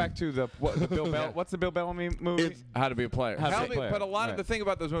a throwback to the Bill Bell. What's the Bill Bellamy movie? It's How to Be a Player. But a lot of the thing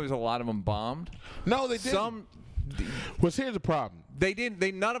about those movies, a lot of them bombed. No, they didn't. Well, here's the problem. They didn't.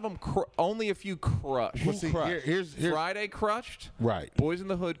 None of them. Only a few crushed. Well, see, crushed? Here's Friday crushed. Right. Boys in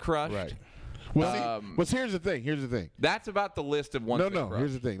the Hood crushed. Right. Well, here's the thing. That's about the list of one. No.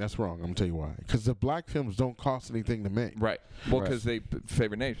 Here's the thing. That's wrong. I'm gonna tell you why. Because the black films don't cost anything to make. Right. Well, because they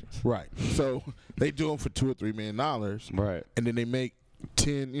favor nations. Right. So they do them for $2 or $3 million. Right. And then they make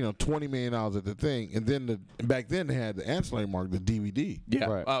 $20 million at the thing, and then back then they had the ancillary market, the DVD. Yeah.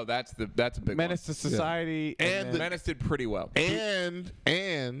 Right. Oh, that's a big Menace to Society, and Menace did pretty well. And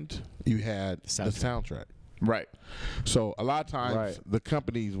you had the soundtrack. Right. So a lot of times the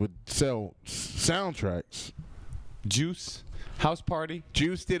companies would sell soundtracks. Juice, House Party.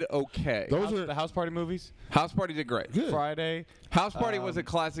 Juice did okay. Those are the House Party movies. House Party did great. Good. Friday. House Party was a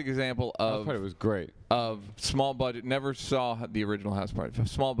classic example of. House Party was great. Of small budget. Never saw the original House Party.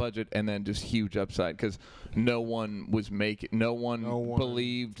 Small budget and then just huge upside because no one was making. No one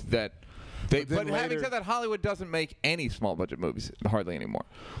believed that. But having said that, Hollywood doesn't make any small budget movies hardly anymore.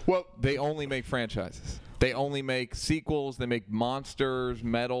 Well, they only make franchises. They only make sequels. They make monsters,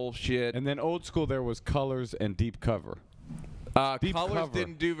 metal shit. And then old school, there was Colors and Deep Cover. Deep Colors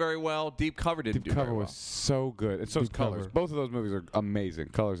didn't do very well. Deep Cover didn't do very well. Deep Cover was so good. And so is Colors. Both of those movies are amazing.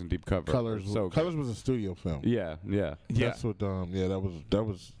 Colors and Deep Cover. Colors was a studio film. Yeah. That's what.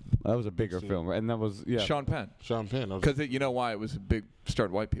 That was a bigger film, and that was Sean Penn. Because you know why it was a big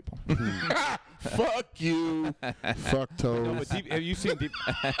starred white people. Fuck you. Fuck toes. No, but have you seen Deep?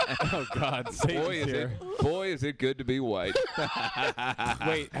 Oh God, boy, is it good to be white.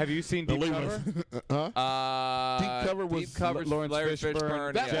 Wait, have you seen Deep Cover? Deep Cover was Lawrence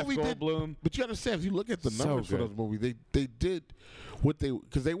Fishburne, That's Jeff what we Goldblum. did. But you understand, if you look at the numbers for those movies, they did what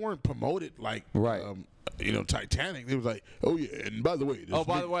because they weren't promoted like Titanic. They was like, oh yeah, and by the way,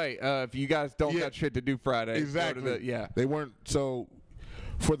 if you guys don't got shit to do Friday, exactly, they weren't so.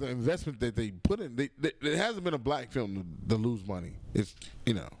 For the investment that they put in, it hasn't been a black film to lose money. It's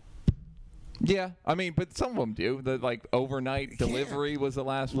Yeah, I mean, but some of them do. The Overnight Delivery was the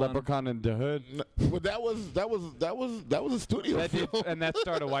last one. Leprechaun in the Hood. Well, that was a studio film. And that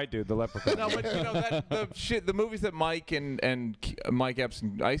starred a white dude, the Leprechaun. No, but the movies that Mike and Mike Epps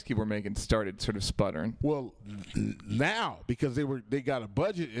and Ice Cube were making started sort of sputtering. Well, now because they got a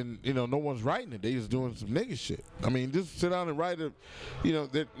budget and no one's writing it. They just doing some nigga shit. I mean, just sit down and write it.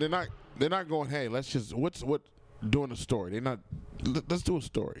 They're not going. Hey, let's just doing a story. They're not. Let's do a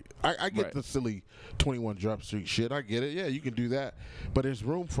story. I get the silly 21 Jump Street shit. I get it. Yeah, you can do that. But there's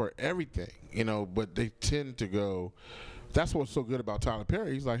room for everything, But they tend to go. That's what's so good about Tyler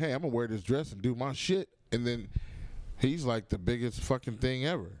Perry. He's like, hey, I'm gonna wear this dress and do my shit, and then he's like the biggest fucking thing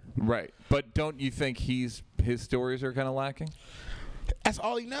ever. Right. But don't you think his stories are kind of lacking? That's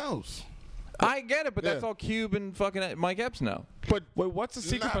all he knows. I get it, but that's all Cube and fucking Mike Epps know. But wait, what's the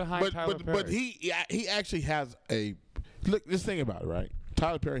secret behind Tyler Perry? But he actually has a look. This thing about it, right?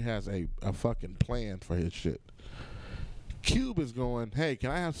 Tyler Perry has a fucking plan for his shit. Cube is going, hey, can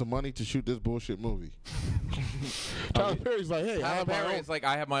I have some money to shoot this bullshit movie? Tyler Perry's like, hey, I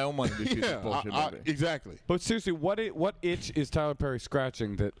have my own money to shoot this bullshit movie. Exactly. But seriously, what itch is Tyler Perry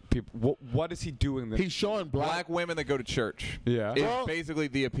scratching that people? What is he doing? He's showing black women that go to church. Yeah, it's basically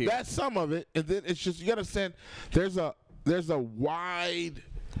the appeal. That's some of it, and then it's just you got to understand. There's a wide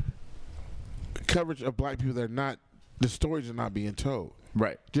coverage of black people that are not. The stories are not being told.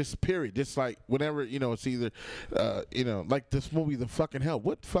 Right. Just period. Just like whenever, it's either, like this movie, The Fucking Help.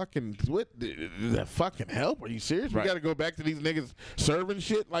 What the fucking help? Are you serious? Right. We got to go back to these niggas serving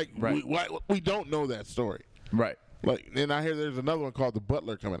shit? Like, right. we don't know that story. Right. Like, and I hear there's another one called The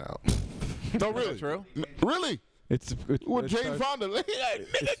Butler coming out. No, really. That's true? Really? It's with Jane Fonda.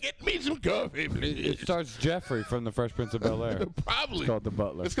 Nigga, get me some coffee, please. It stars Jeffrey from The Fresh Prince of Bel-Air. Probably. It's called The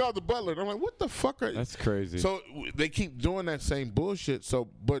Butler. It's called The Butler. And I'm like, what the fuck are... That's crazy. So they keep doing that same bullshit.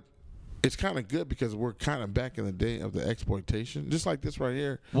 But it's kind of good because we're kind of back in the day of the exploitation, just like this right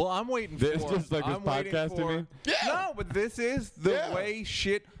here. Well, I'm waiting for... This just like this podcast to me? Yeah. No, but this is the way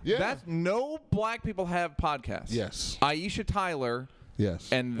shit... Yeah. That's no black people have podcasts. Yes. Aisha Tyler... Yes.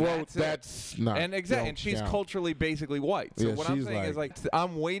 And that's not. And exactly. And she's culturally basically white. So what I'm saying is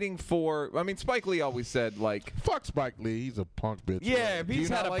I'm waiting for. I mean, Spike Lee always said fuck Spike Lee. He's a punk bitch. Yeah, if he's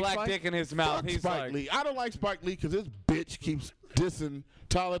had a black dick in his mouth, he's Spike Lee. I don't like Spike Lee because this bitch keeps dissing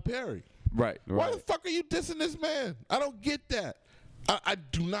Tyler Perry. Right. Why the fuck are you dissing this man? I don't get that. I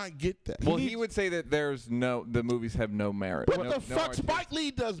do not get that. Well, he would say that the movies have no merit. What the fuck? Spike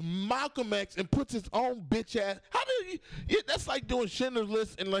Lee does Malcolm X and puts his own bitch ass. How do you? That's like doing Schindler's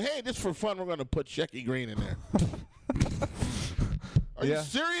List and like, hey, just for fun, we're gonna put Shecky Green in there. Are you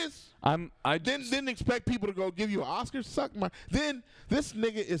serious? I didn't expect people to go give you an Oscar. Suck my. Then this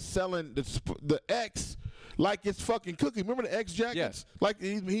nigga is selling the X. Like it's fucking cookies. Remember the X jackets? Yes. Like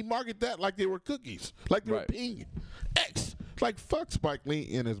he marketed that like they were cookies. Like they were pink. X. Like, fuck Spike Lee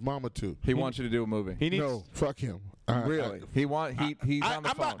and his mama too. He wants you to do a movie. No, fuck him. Really? He's on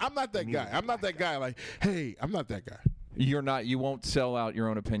the phone. I'm not that guy. I'm not that guy. Like, hey, I'm not that guy. You're not. You won't sell out your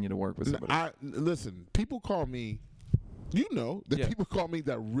own opinion to work with somebody. Listen, people call me. You know that people call me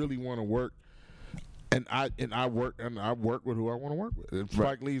that really want to work. And I work with who I want to work with. And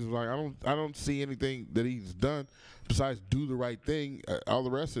Spike Lee's like, I don't see anything that he's done besides do the right thing. All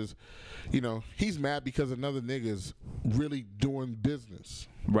the rest is, he's mad because another nigga's really doing business.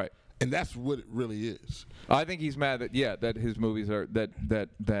 Right. And that's what it really is. I think he's mad that his movies are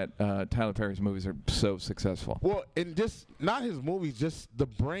that Tyler Perry's movies are so successful. Well, and just not his movies, just the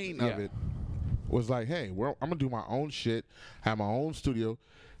brain of it was like, hey, well, I'm gonna do my own shit, have my own studio.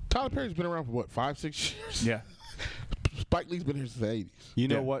 Tyler Perry's been around for what, 5-6 years? Yeah. Spike Lee's been here since the 80s. You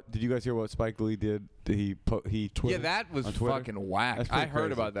know what? Did you guys hear what Spike Lee did? He tweeted. Yeah, that was fucking whack. I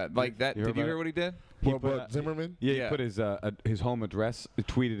heard about that. Like that. Did you hear what he did? What, Zimmerman? Yeah, he put his home address. He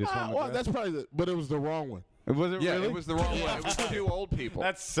tweeted his home address. That's probably but it was the wrong one. Was it really? It was the wrong one. It was two old people.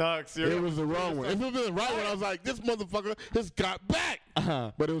 That sucks. It was the wrong one. If it was the right one, I was like, this motherfucker has got back.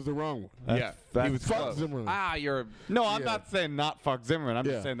 But it was the wrong one. He was fuck Zimmerman. No, I'm not saying not fuck Zimmerman. I'm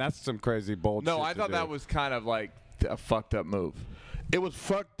just saying that's some crazy bullshit. No, I thought that was kind of like a fucked up move. It was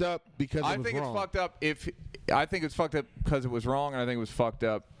fucked up because I think it's fucked up I think it's fucked up because it was wrong, and I think it was fucked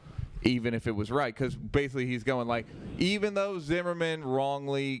up even if it was right, because basically he's going like, even though Zimmerman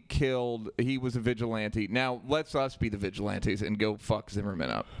wrongly killed, he was a vigilante. Now let's us be the vigilantes and go fuck Zimmerman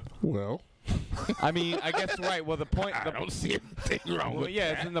up. Well, I mean, I guess right. Well, the point. I don't see anything wrong with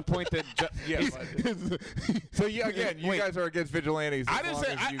that. It's in the point that. So you guys are against vigilantes. I didn't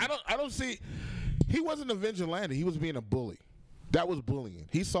say. I don't see. He wasn't a vigilante. He was being a bully. That was bullying.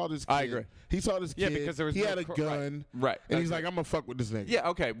 He saw this kid. I agree. He saw this kid. Yeah, because there was he had a gun. Right. And he's like, I'm going to fuck with this nigga. Yeah,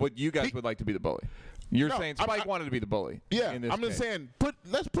 okay. But you guys would like to be the bully. You're saying Spike wanted to be the bully. Yeah, I'm just saying,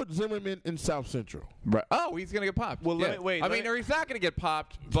 let's put Zimmerman in South Central. Right. Oh, he's going to get popped. Well, wait. Or he's not going to get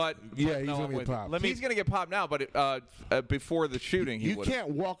popped, but. Yeah, he's going to get popped. He's going to get popped now, but before the shooting, you can't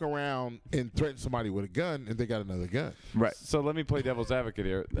walk around and threaten somebody with a gun if they got another gun. Right. So let me play devil's advocate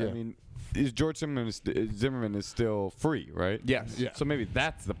here. Yeah. I mean, George Zimmerman is still free, right? Yes. Yeah. So maybe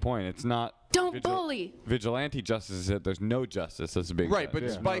that's the point. It's not. Don't bully. Vigilante justice is that there's no justice. That's a big right. But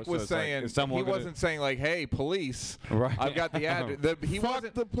Spike was saying he wasn't saying like, "Hey, police, I've got the address."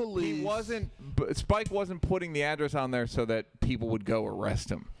 Fuck the police. He wasn't. Spike wasn't putting the address on there so that people would go arrest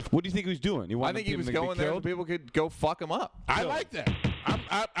him. What do you think he was doing? I think he was going there so people could go fuck him up. I like that.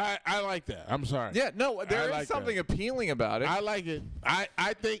 I like that. I'm sorry. Yeah. No, there is something appealing about it. I like it.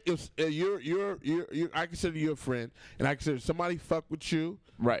 I think if you're I consider you a friend, and I consider somebody fuck with you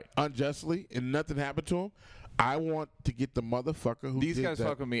unjustly and nothing happened to him. I want to get the motherfucker who These did guys that.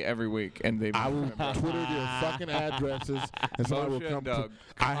 fuck with me every week, and they. I will Twitter their fucking addresses, and somebody will come.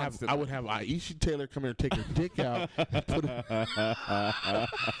 I would have Aisha Taylor come here and take her dick out. And put it.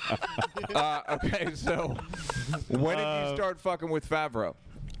 Okay, so when did you start fucking with Favreau?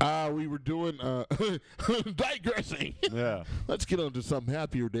 We were doing digressing. Yeah. Let's get on to some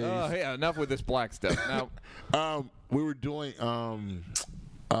happier days. Oh yeah, enough with this black stuff. Now, we were doing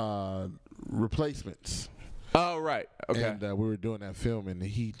Replacements. Oh right, okay. And we were doing that film, and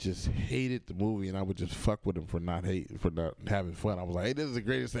he just hated the movie, and I would just fuck with him for not having fun. I was like, "Hey, this is the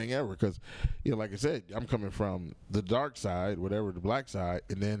greatest thing ever," because, like I said, I'm coming from the dark side, whatever, the black side,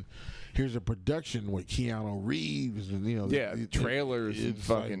 and then here's a production with Keanu Reeves, and the trailers and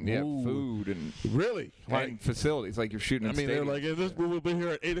fucking food and really and facilities like you're shooting. They're like, this movie will be here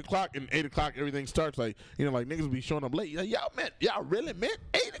at 8:00, and 8:00 everything starts. Like like niggas will be showing up late. Like, y'all really meant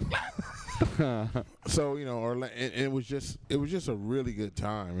 8:00. So it was just a really good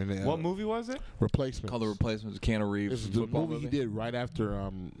time. And what movie was it? Replacements. Called The Replacements. Keanu Reeves. This is the movie he did right after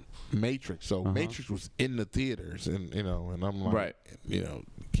Matrix. So Matrix was in the theaters, and and I'm like,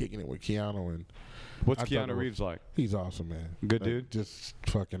 kicking it with Keanu. And what's Keanu Reeves like? He's awesome, man. Good dude. Just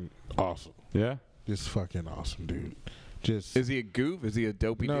fucking awesome. Yeah. Just fucking awesome, dude. Is he a goof? Is he a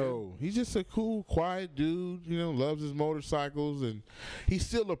dopey dude? No, he's just a cool, quiet dude. Loves his motorcycles, and he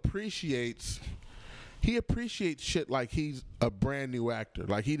still appreciates shit like he's a brand new actor.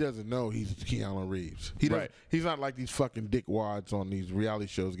 Like he doesn't know he's Keanu Reeves. He's not like these fucking dickwads on these reality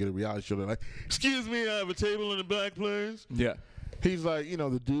shows. Get a reality show. They're like, "Excuse me, I have a table in the back, please." Yeah. He's like,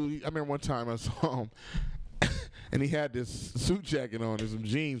 the dude. I remember one time I saw him. And he had this suit jacket on and some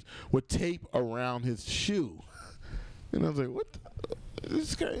jeans with tape around his shoe. And I was like, what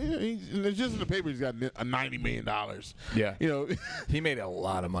this guy, it's just in the paper he's got $90 million. Yeah. He made a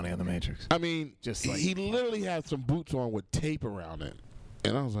lot of money on The Matrix. I mean, he literally had some boots on with tape around it.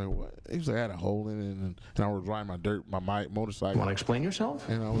 And I was like, what? He was like, I had a hole in it, and I was riding my motorcycle. Want to explain yourself?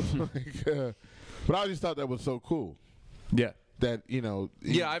 And I was like, but I just thought that was so cool. Yeah. That,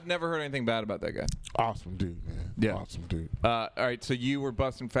 I've never heard anything bad about that guy. Awesome dude, man. Yeah. Awesome dude. All right, so you were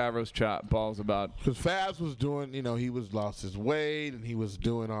busting Favreau's balls about. Because Favs was doing, he was lost his weight, and he was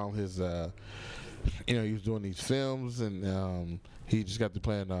doing all his, he was doing these films, and he just got to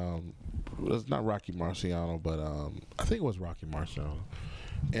play in, it's not Rocky Marciano, but I think it was Rocky Marciano.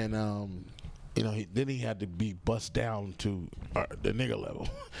 And, then he had to be bust down to the nigga level.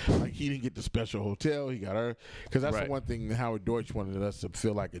 Like, he didn't get the special hotel. He got her. Because that's the one thing Howard Deutsch wanted us to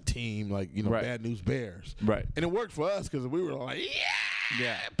feel like a team, like, Bad News Bears. Right. And it worked for us because we were like,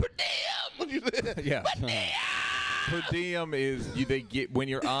 per diem. Yeah. Per diem is, they get, when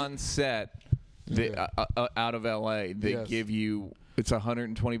you're on set out of L.A., they give you, it's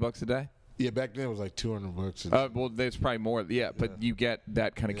 $120 a day? Yeah, back then it was like $200. Well, there's probably more. Yeah, but you get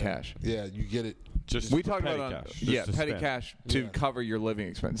that kind of cash. Yeah, you get it. Just we talked about cash. Petty cash to cover your living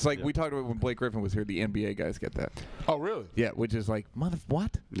expense. It's like we talked about when Blake Griffin was here. The NBA guys get that. Oh, really? Yeah, which is like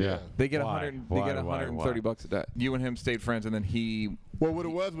what? Yeah, they get $130 a day. You and him stayed friends, and then he. Well, what it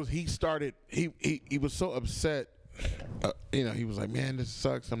was he started. He was so upset. He was like, "Man, this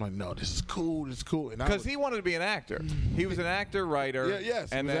sucks." I'm like, "No, this is cool. This is cool." Because he wanted to be an actor. He was an actor, writer. Yeah,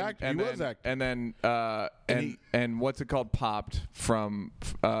 yes, and he was then actor. And He then, was actor. And then and what's it called? Popped from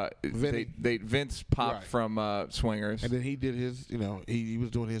Vince popped from Swingers. And then he did his. He was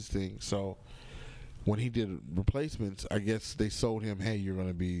doing his thing. So when he did Replacements, I guess they sold him, "Hey, you're going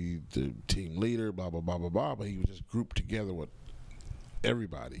to be the team leader." Blah blah blah blah blah. But he was just grouped together with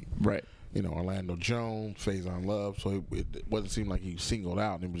everybody. Right. Orlando Jones, Faizon Love, so it wasn't seem like he was singled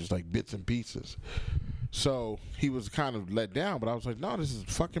out, and it was just like bits and pieces. So he was kind of let down, but I was like, no, this is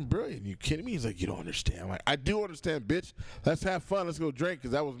fucking brilliant. You kidding me? He's like, you don't understand. I'm like, I do understand, bitch. Let's have fun. Let's go drink,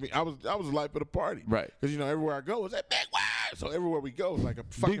 because that was me. I was the life of the party. Right. Because, everywhere I go, it's that big word. So everywhere we go, it's like a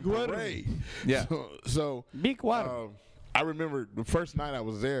fucking parade. Yeah. So big water. I remember the first night I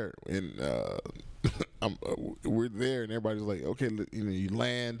was there, and we're there, and everybody's like, okay, you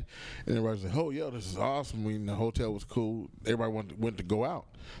land, and everybody's like, oh, yo, this is awesome. The hotel was cool. Everybody went to go out.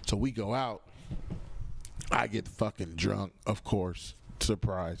 So we go out. I get fucking drunk, of course.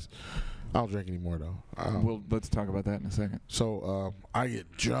 Surprise. I don't drink anymore, though. Let's talk about that in a second. So I get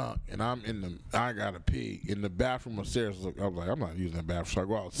drunk, and I got to pee. In the bathroom upstairs, I was like, I'm not using the bathroom. So I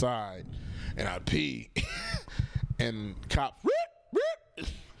go outside, and I pee. And cop, I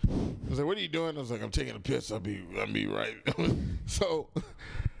was like, what are you doing? I was like, I'm taking a piss. I'll be right. So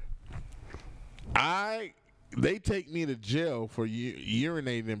they take me to jail for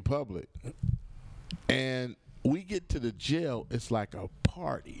urinating in public. And we get to the jail, it's like a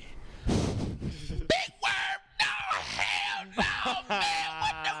party. Big word, no, hell no, man,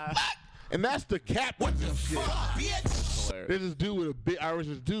 what the fuck? And that's the captain. What the fuck, bitch? There's this dude with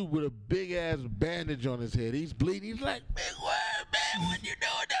a big ass bandage on his head. He's bleeding. He's like, big word, man, what you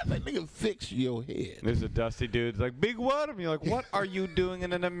doing? That's like, nigga, fix your head. There's a dusty dude. It's like, big what? And you're like, what are you doing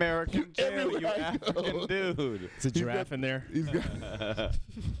in an American jail, you African dude? It's a giraffe in there. He's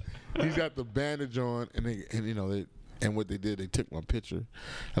got the bandage on, and what they did, they took my picture.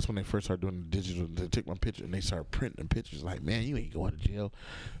 That's when they first started doing the digital. They took my picture and they started printing pictures. Like, man, you ain't going to jail.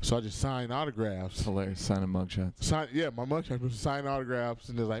 So I just signed autographs. Hilarious, signing mugshots. My mugshot was signing autographs,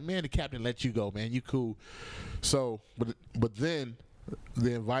 and they're like, man, the captain let you go, man, you cool. So, but then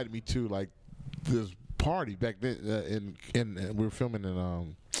they invited me to like this party back then. We were filming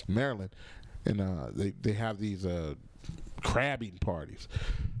in Maryland, and they have these crabbing parties.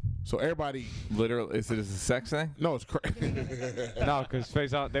 So everybody, literally, is it a sex thing? No, it's no, because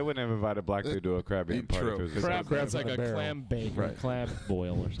they wouldn't have invited a black dude to a crab eating party. Crab's like a clam bake or a clam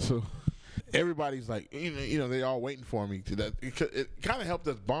boil or something. So everybody's like, they all waiting for me to that. It kind of helped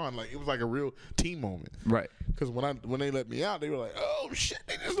us bond. Like, it was like a real team moment, right? Because when they let me out, they were like, oh shit,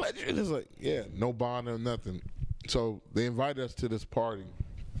 they just let you. And it's like, yeah, no bond or nothing. So they invited us to this party,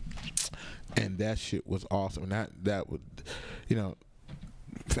 and that shit was awesome. And that would,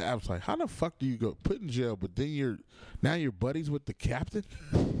 I was like, how the fuck do you go put in jail, but then you're buddies with the captain?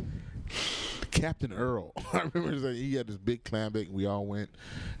 Captain Earl. I remember he had this big clam bake, and we all went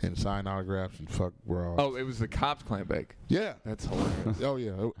and signed autographs and we're all. Oh, it was the cops clam bake. Yeah. That's hilarious. Oh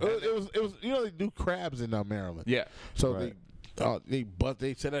yeah. It was they do crabs in Maryland. Yeah. So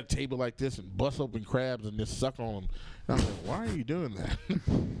they set at a table like this and bust open crabs and just suck on them. And I was like, why are you doing that?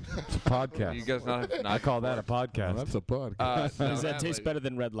 It's a podcast. You guys not I call that a podcast. Well, that's a podcast. Does that taste better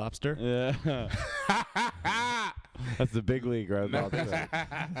than Red Lobster? Yeah. That's the big league, right? Not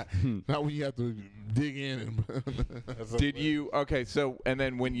when you have to dig in. Did you? Okay, so and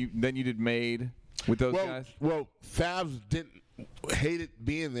then when you did Made with those guys. Well, Fabs hated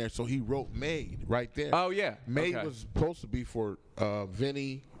being there, so he wrote Made right there. Oh yeah, Made was supposed to be for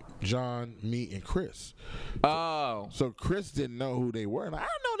Vinny, John, me, and Chris. Oh. So Chris didn't know who they were. Like, I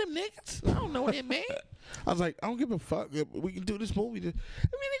don't know them niggas. I don't know what they made. I was like, I don't give a fuck. We can do this movie.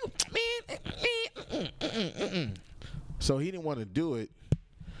 So he didn't want to do it.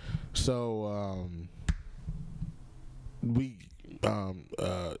 So we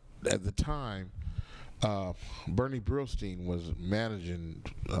at the time, Bernie Brillstein was managing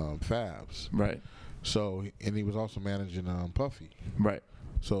Fabs. Right. So, and he was also managing Puffy. Right.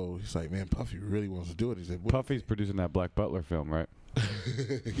 So he's like, man, Puffy really wants to do it. He said, Puffy's producing that Black Butler film, right?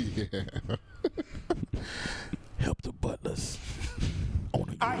 Yeah. Help the butlers.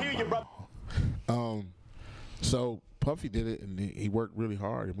 I hear you, bro. So Puffy did it, and he worked really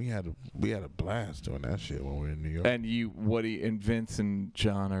hard, and we had a blast doing that shit when we were in New York. And Woody and Vince and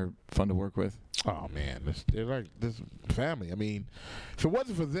John are fun to work with. Oh man, they're like this family. I mean, if it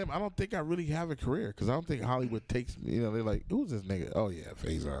wasn't for them, I don't think I really have a career, because I don't think Hollywood takes. You know, they're like, who's this nigga? Oh yeah,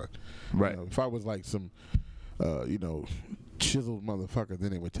 Faizon. Right. You know, if I was like some, chiseled motherfucker,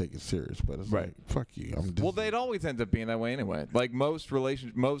 then they would take it serious. But it's like, fuck you. Well, they'd always end up being that way anyway. Like most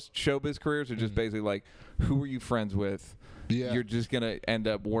showbiz careers are just basically like, who are you friends with? Yeah. You're just gonna end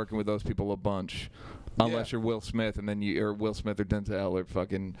up working with those people a bunch. Unless you're Will Smith, and then or Will Smith or Denzel or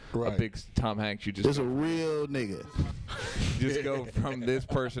fucking a big Tom Hanks, you just a real nigga. just go from this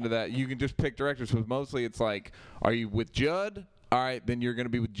person to that. You can just pick directors, but mostly it's like, are you with Judd? All right, then you're going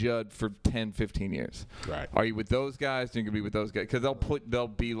to be with Judd for 10, 15 years. Right. Are you with those guys? Then you're going to be with those guys. Because they'll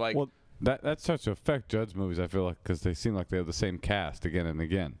be like... Well, that starts to affect Judd's movies, I feel like, because they seem like they have the same cast again and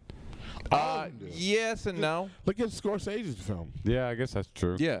again. Yes and no. Look at Scorsese's film. Yeah, I guess that's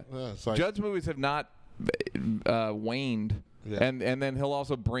true. Yeah. It's like, Judd's movies have not waned. Yeah. And then he'll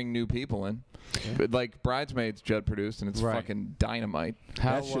also bring new people in. But like Bridesmaids, Judd produced, and it's fucking dynamite.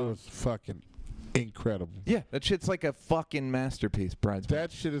 That shit was fucking incredible. Yeah, that shit's like a fucking masterpiece, Bridesmaids. That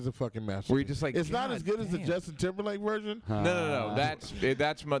shit is a fucking masterpiece. Where you're just like, it's not as good as the Justin Timberlake version. No.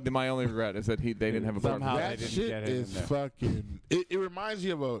 That's my only regret is that they didn't have a part. That shit is fucking. It reminds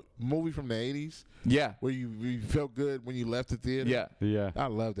you of a movie from the 80s. Yeah. Where you felt good when you left the theater. Yeah. I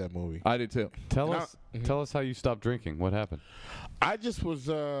love that movie. I did too. Tell us how you stopped drinking. What happened? I just was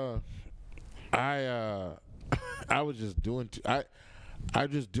I was just doing I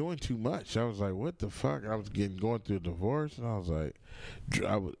was just doing too much. I was like, what the fuck? I was going through a divorce, and I was like,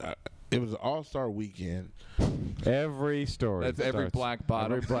 it was an all-star weekend. Every story. That's every black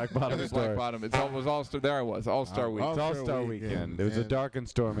bottom. Every black bottom Every story. black bottom. It was all-star. There I was. All-star week. It's all-star weekend. It was a dark and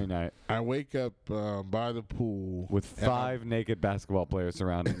stormy night. I wake up by the pool. With 5 naked basketball players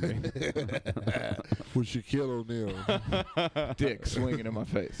surrounding me. With Shaquille O'Neal. Dick swinging in my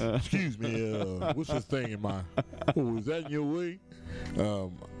face. Excuse me, what's this thing in my... Oh, is that in your way?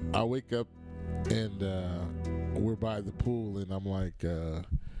 I wake up and we're by the pool, and I'm like...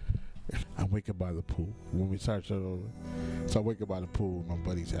 I wake up by the pool when we start over. So I wake up by the pool at my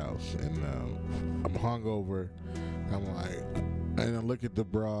buddy's house, and I'm hungover. I'm like, and I look at the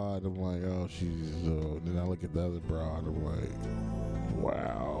broad. I'm like, oh, she's. Then I look at the other broad. I'm like,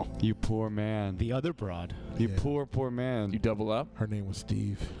 wow. You poor man. The other broad. You poor man. You double up? Her name was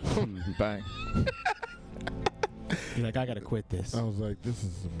Steve. Bang. You're like, I gotta quit this. I was like, this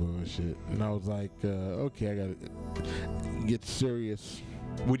is some bullshit. And I was like, okay, I gotta get serious.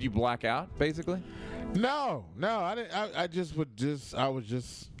 Would you black out, basically? No, I didn't. I was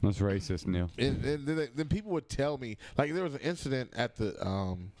just. That's racist, Neil. And then people would tell me, like, there was an incident at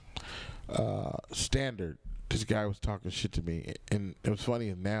the Standard. This guy was talking shit to me, and it was funny.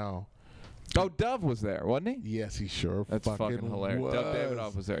 And now, oh, Dove was there, wasn't he? Yes, he sure. That's fucking hilarious. Was. Dove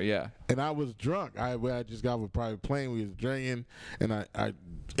Davidoff was there, yeah. And I was drunk. I just got off a private plane. We was drinking, and I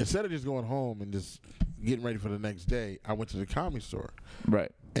instead of just going home and just getting ready for the next day, I went to the Comedy Store.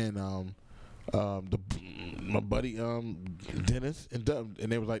 Right. And my buddy Dennis and Dub,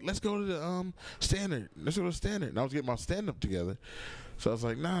 and they was like, let's go to the Standard. Let's go to the Standard. And I was getting my stand up together, so I was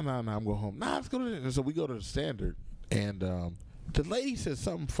like, nah, I'm going home. Nah, let's go to the. And so we go to the Standard, and the lady said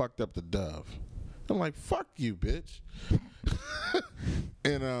something fucked up the Dove. I'm like, fuck you, bitch.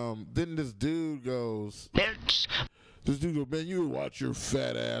 And then this dude goes, man, you would watch your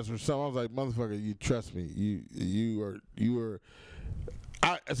fat ass or something. I was like, motherfucker, you trust me. You are.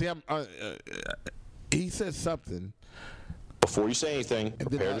 He said something, Before you say anything,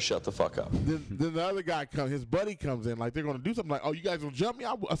 prepare to shut the fuck up. Then the other guy comes, his buddy comes in, like they're gonna do something. Like, oh, you guys gonna jump me?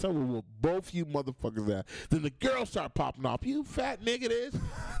 I said, well, both you motherfuckers at. Then the girls start popping off. You fat nigga, this.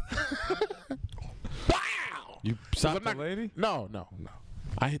 Wow. You shot the lady? No.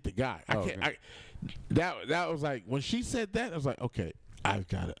 I hit the guy. I can't. Okay. That was like when she said that. I was like, okay, I've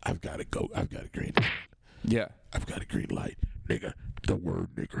got to go. I've got a green light. Yeah. I've got a green light, nigga. The word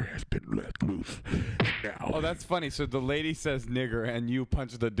nigger has been let loose now. Oh, that's funny. So the lady says nigger, and you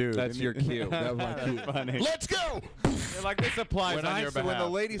punch the dude. That's your cue. That was my cue. Funny. Let's go. You're like, this applies on your behalf. When the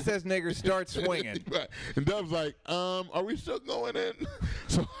lady says nigger, start swinging. Right. And Dub's like, are we still going in?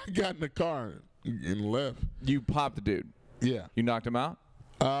 So I got in the car and left. You popped the dude. Yeah. You knocked him out?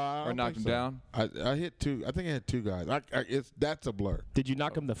 Or knocked him down? I hit two. I think I had two guys. That's a blur. Did you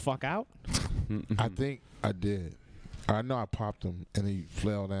knock him the fuck out? I think I did. I know I popped him and he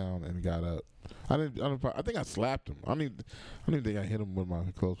fell down and got up. I think I slapped him. I don't even think I hit him with my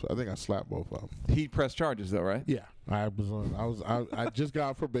clothes. I think I slapped both of them. He pressed charges though, right? Yeah, I just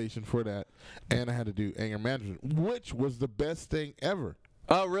got probation for that, and I had to do anger management, which was the best thing ever.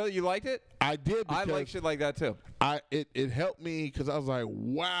 Oh, really? You liked it? I did. I like shit like that too. It helped me because I was like,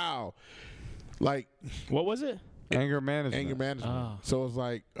 wow, like what was it? Anger management. Anger management. Oh. So it's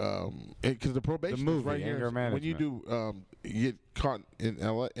like, because the probation the movie, is right anger here. management. When you do, you get caught in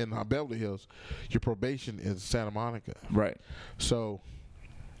LA, in Beverly Hills, your probation is Santa Monica. Right. So,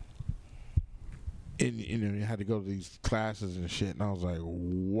 you had to go to these classes and shit, and I was like,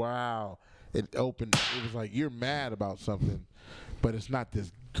 wow. It opened. It was like you're mad about something, but it's not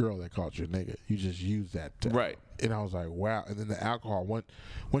this girl that called you a nigga. You just use that. Right. And I was like, wow. And then the alcohol.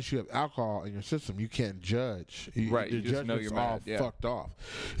 Once you have alcohol in your system, you can't judge. Right. Your You just know judgment's you're all mad. Yeah. fucked off.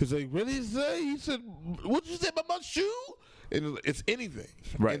 He's like, what did he say? He said, what did you say about my shoe? And it's anything.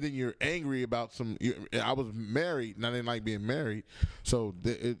 Right. And then you're angry about I was married, and I didn't like being married. So,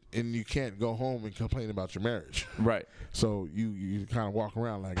 and you can't go home and complain about your marriage. Right. So you kind of walk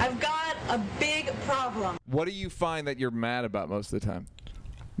around like, I've got a big problem. What do you find that you're mad about most of the time?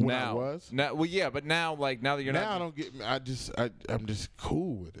 when I was. Now, well, yeah, but now, like now that you're now, I don't get. I'm just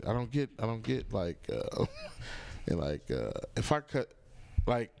cool with it. I don't get like, if I cut,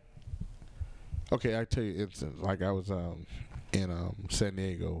 like, okay, I tell you, instance. Like I was in San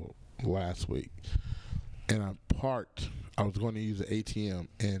Diego last week, and I parked. I was going to use the ATM,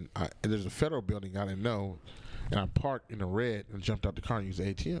 and there's a federal building I didn't know, and I parked in the red and jumped out the car and used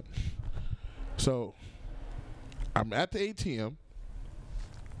the ATM. So I'm at the ATM.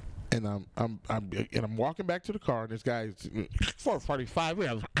 And I'm walking back to the car, and this guy's 445. We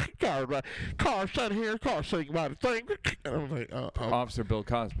have a car sitting here, car sitting by the thing. And I'm like, Officer Bill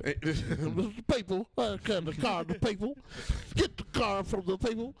Cosby. People, the car, the people, get the car from the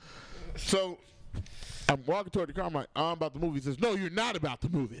people. So I'm walking toward the car. I'm like, I'm about to move. He says, no, you're not about to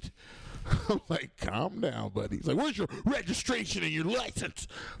move it. I'm like, calm down, buddy. He's like, where's your registration and your license?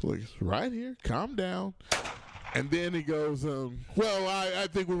 I'm like, it's right here. Calm down. And then he goes, well, I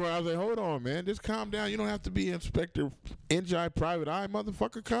think we're right. I was like, hold on, man. Just calm down. You don't have to be Inspector NGI Private Eye,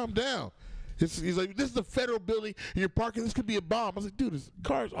 motherfucker. Calm down. He's like, this is a federal building, and you're parking. This could be a bomb. I was like, dude, there's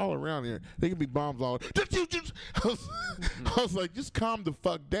cars all around here. There can be bombs all around. I was like, just calm the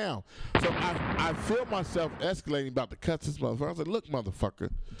fuck down. So I feel myself escalating about to cut this motherfucker. I was like, look,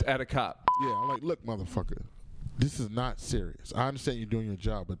 motherfucker. At a cop. Yeah, I'm like, look, motherfucker. This is not serious. I understand you're doing your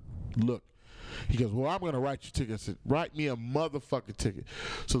job, but look. He goes, well, I'm going to write you tickets. I said, write me a motherfucking ticket.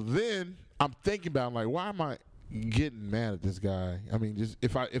 So then I'm thinking about, I'm like, why am I getting mad at this guy? I mean, just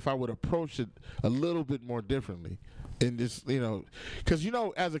if I would approach it a little bit more differently, and just, because,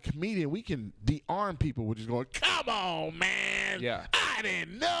 as a comedian, we can de-arm people with just going, come on, man. Yeah. I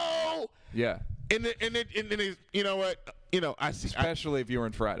didn't know. Yeah. And then you know what? I see. Especially if you were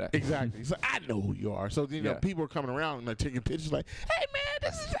in Friday. Exactly. So I know who you are. So, people are coming around and they're taking pictures like, hey, man,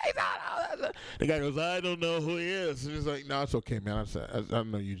 this is Faizon. The guy goes, I don't know who he is. And he's like, no, it's okay, man. I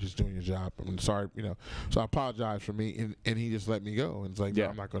know you're just doing your job. I'm sorry, So I apologize for me. And he just let me go. And it's like, no,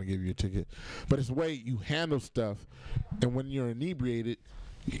 I'm not going to give you a ticket. But it's the way you handle stuff. And when you're inebriated,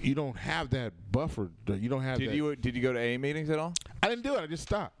 you don't have that buffer. You don't have Did you go to AA meetings at all? I didn't do it. I just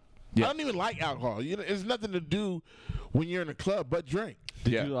stopped. Yeah. I don't even like alcohol. It's nothing to do when you're in a club but drink.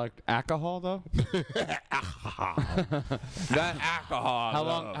 Did you like alcohol though? That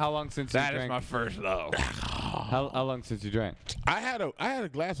alcohol. How long since you drank? That is my first love. How long since you drank? I had a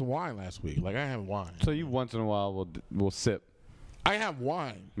glass of wine last week. Like I have wine. So you once in a while will sip. I have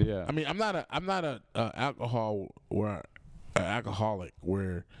wine. Yeah. I mean, I'm not a alcoholic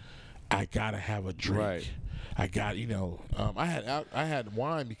where I gotta have a drink. Right. I got I had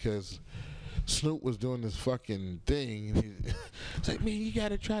wine because Snoop was doing this fucking thing, and he's like, man, you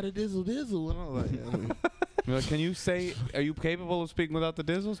gotta try the dizzle, and I was like, You're like, can you say, are you capable of speaking without the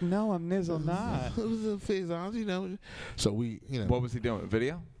dizzles? No, I'm nizzle not. It was a Faizon, you know. So we, you know. What was he doing?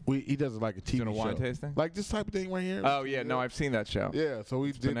 Video? He does it like a TV doing a wine show. tasting? Like this type of thing right here. Oh, yeah. No, I've seen that show. Yeah, so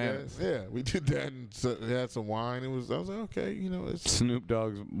we did bananas. that. Yeah, we did that, and so they had some wine. I was like, okay, you know. It's Snoop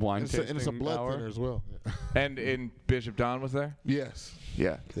Dogg's wine tasting and it's a blood hour. thinner as well. And Bishop Don was there? Yes.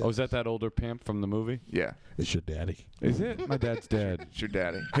 Yeah. Oh, is that other pimp from the movie? Yeah. It's your daddy. Is it? My dad's dead. It's your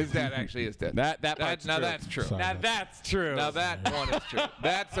daddy. His dad actually is dead. That's now true. that's true. Sorry. Now that's true. Now that one is true.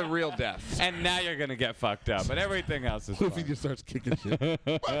 That's a real death. And now you're gonna get fucked up, but everything else is What if fine. he just starts kicking shit? Who's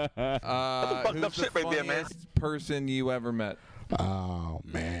the funniest person you ever met? Oh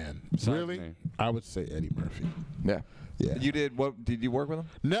man, Besides really? me. I would say Eddie Murphy. Yeah. Yeah. You did what? Did you work with him?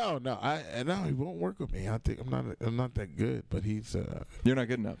 No, he won't work with me. I think I'm not that good, but he's You're not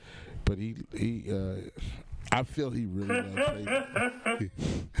good enough. but he I feel he really loves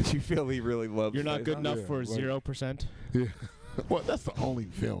Faizon. You feel he really loves. You're not good Faizon? enough Yeah, for like- 0%. Yeah. Well, that's the only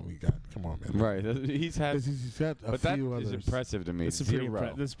film he got. Come on, man. Right. He's had. He's got a But that few is others. impressive to me. This is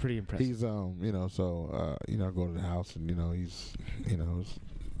pretty impressive. He's you know, so you know, I go to the house and you know he's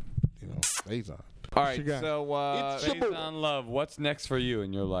Faizon. All right. What you got? So It's your Faizon Love, what's next for you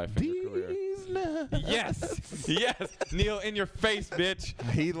in your life and your career? These nuts. Yes, yes, Neil, in your face, bitch.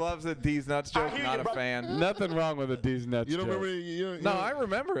 he loves a D's nuts joke. Not a fan. Nothing wrong with a D's nuts. You don't joke. remember? You No, I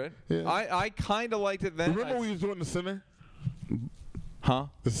remember it. Yeah. I kind of liked it then. remember we was doing the center. Huh?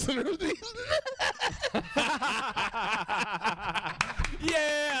 The center of these.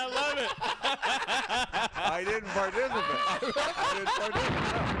 Yeah, I love it. I didn't participate.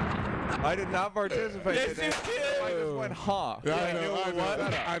 I did not participate. Yes, in you it. did. I just went, huh?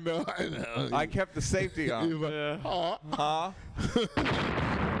 I know. I kept the safety He on. was like, Huh?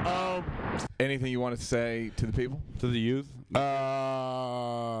 Anything you want to say to the people? To the youth.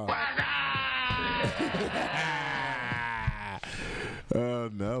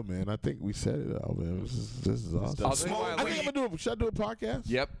 No, man. I think we said it all, man. This is awesome. I'll tell you why I I think I'm gonna do. Should I do a podcast?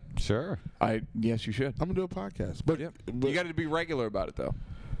 Yep. Sure. Yes, you should. I'm gonna do a podcast, but, Yep. but You got to be regular about it, though.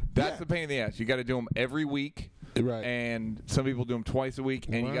 That's Yeah. the pain in the ass. You got to do them every week. right. And some people do them twice a week,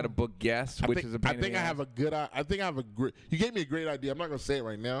 and you Wow. got to book guests, which is a pain in the ass. I think I have a great. You gave me a great idea. I'm not gonna say it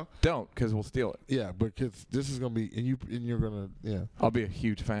right now. Don't, because we'll steal it. Yeah, because this is gonna be, and you're gonna, yeah, I'll be a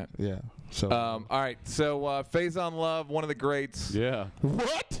huge fan. yeah. So. All right, so Faizon Love, one of the greats. Yeah.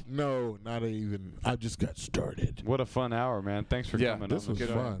 What? No, not even. I just got started. What a fun hour, man. Thanks for Yeah, coming. This on was the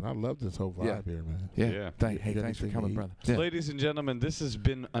show. fun. I love this whole vibe here, man. Yeah. Yeah. Hey, thanks for anything coming, to brother. eat? Ladies and gentlemen, this has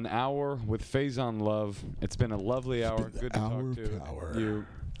been an hour with Faizon Love. It's been a lovely hour. been the Good to hour talk to of power. you.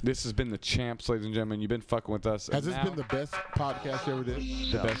 This has been the Champs, ladies and gentlemen. You've been fucking with us. Has And this now- been the best podcast you ever did?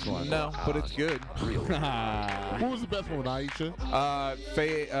 the best one? No, but it's good. What was the best one with Aisha?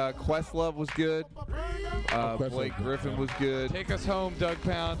 Questlove was good. Questlove Blake was Griffin good. was good. Take us home, Doug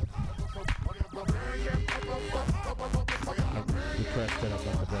Pound. The trash that I'm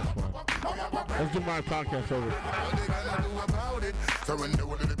not the best one. Let's do my podcast over. Surrender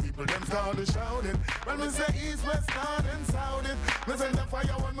to the people, them started shouting. When we say east, west, north, and south, it. Me send the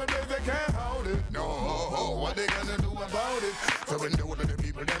fire when we blaze, they can't hold it. No, what they gonna do about it? Surrender to the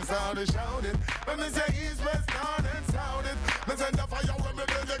people, them started shouting. When we say east, west, north, and south, it. Me send the fire when we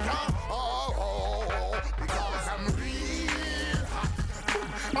blaze, they can't because I'm real.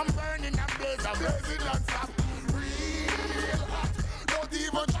 I'm burning, I'm blazing, non-stop.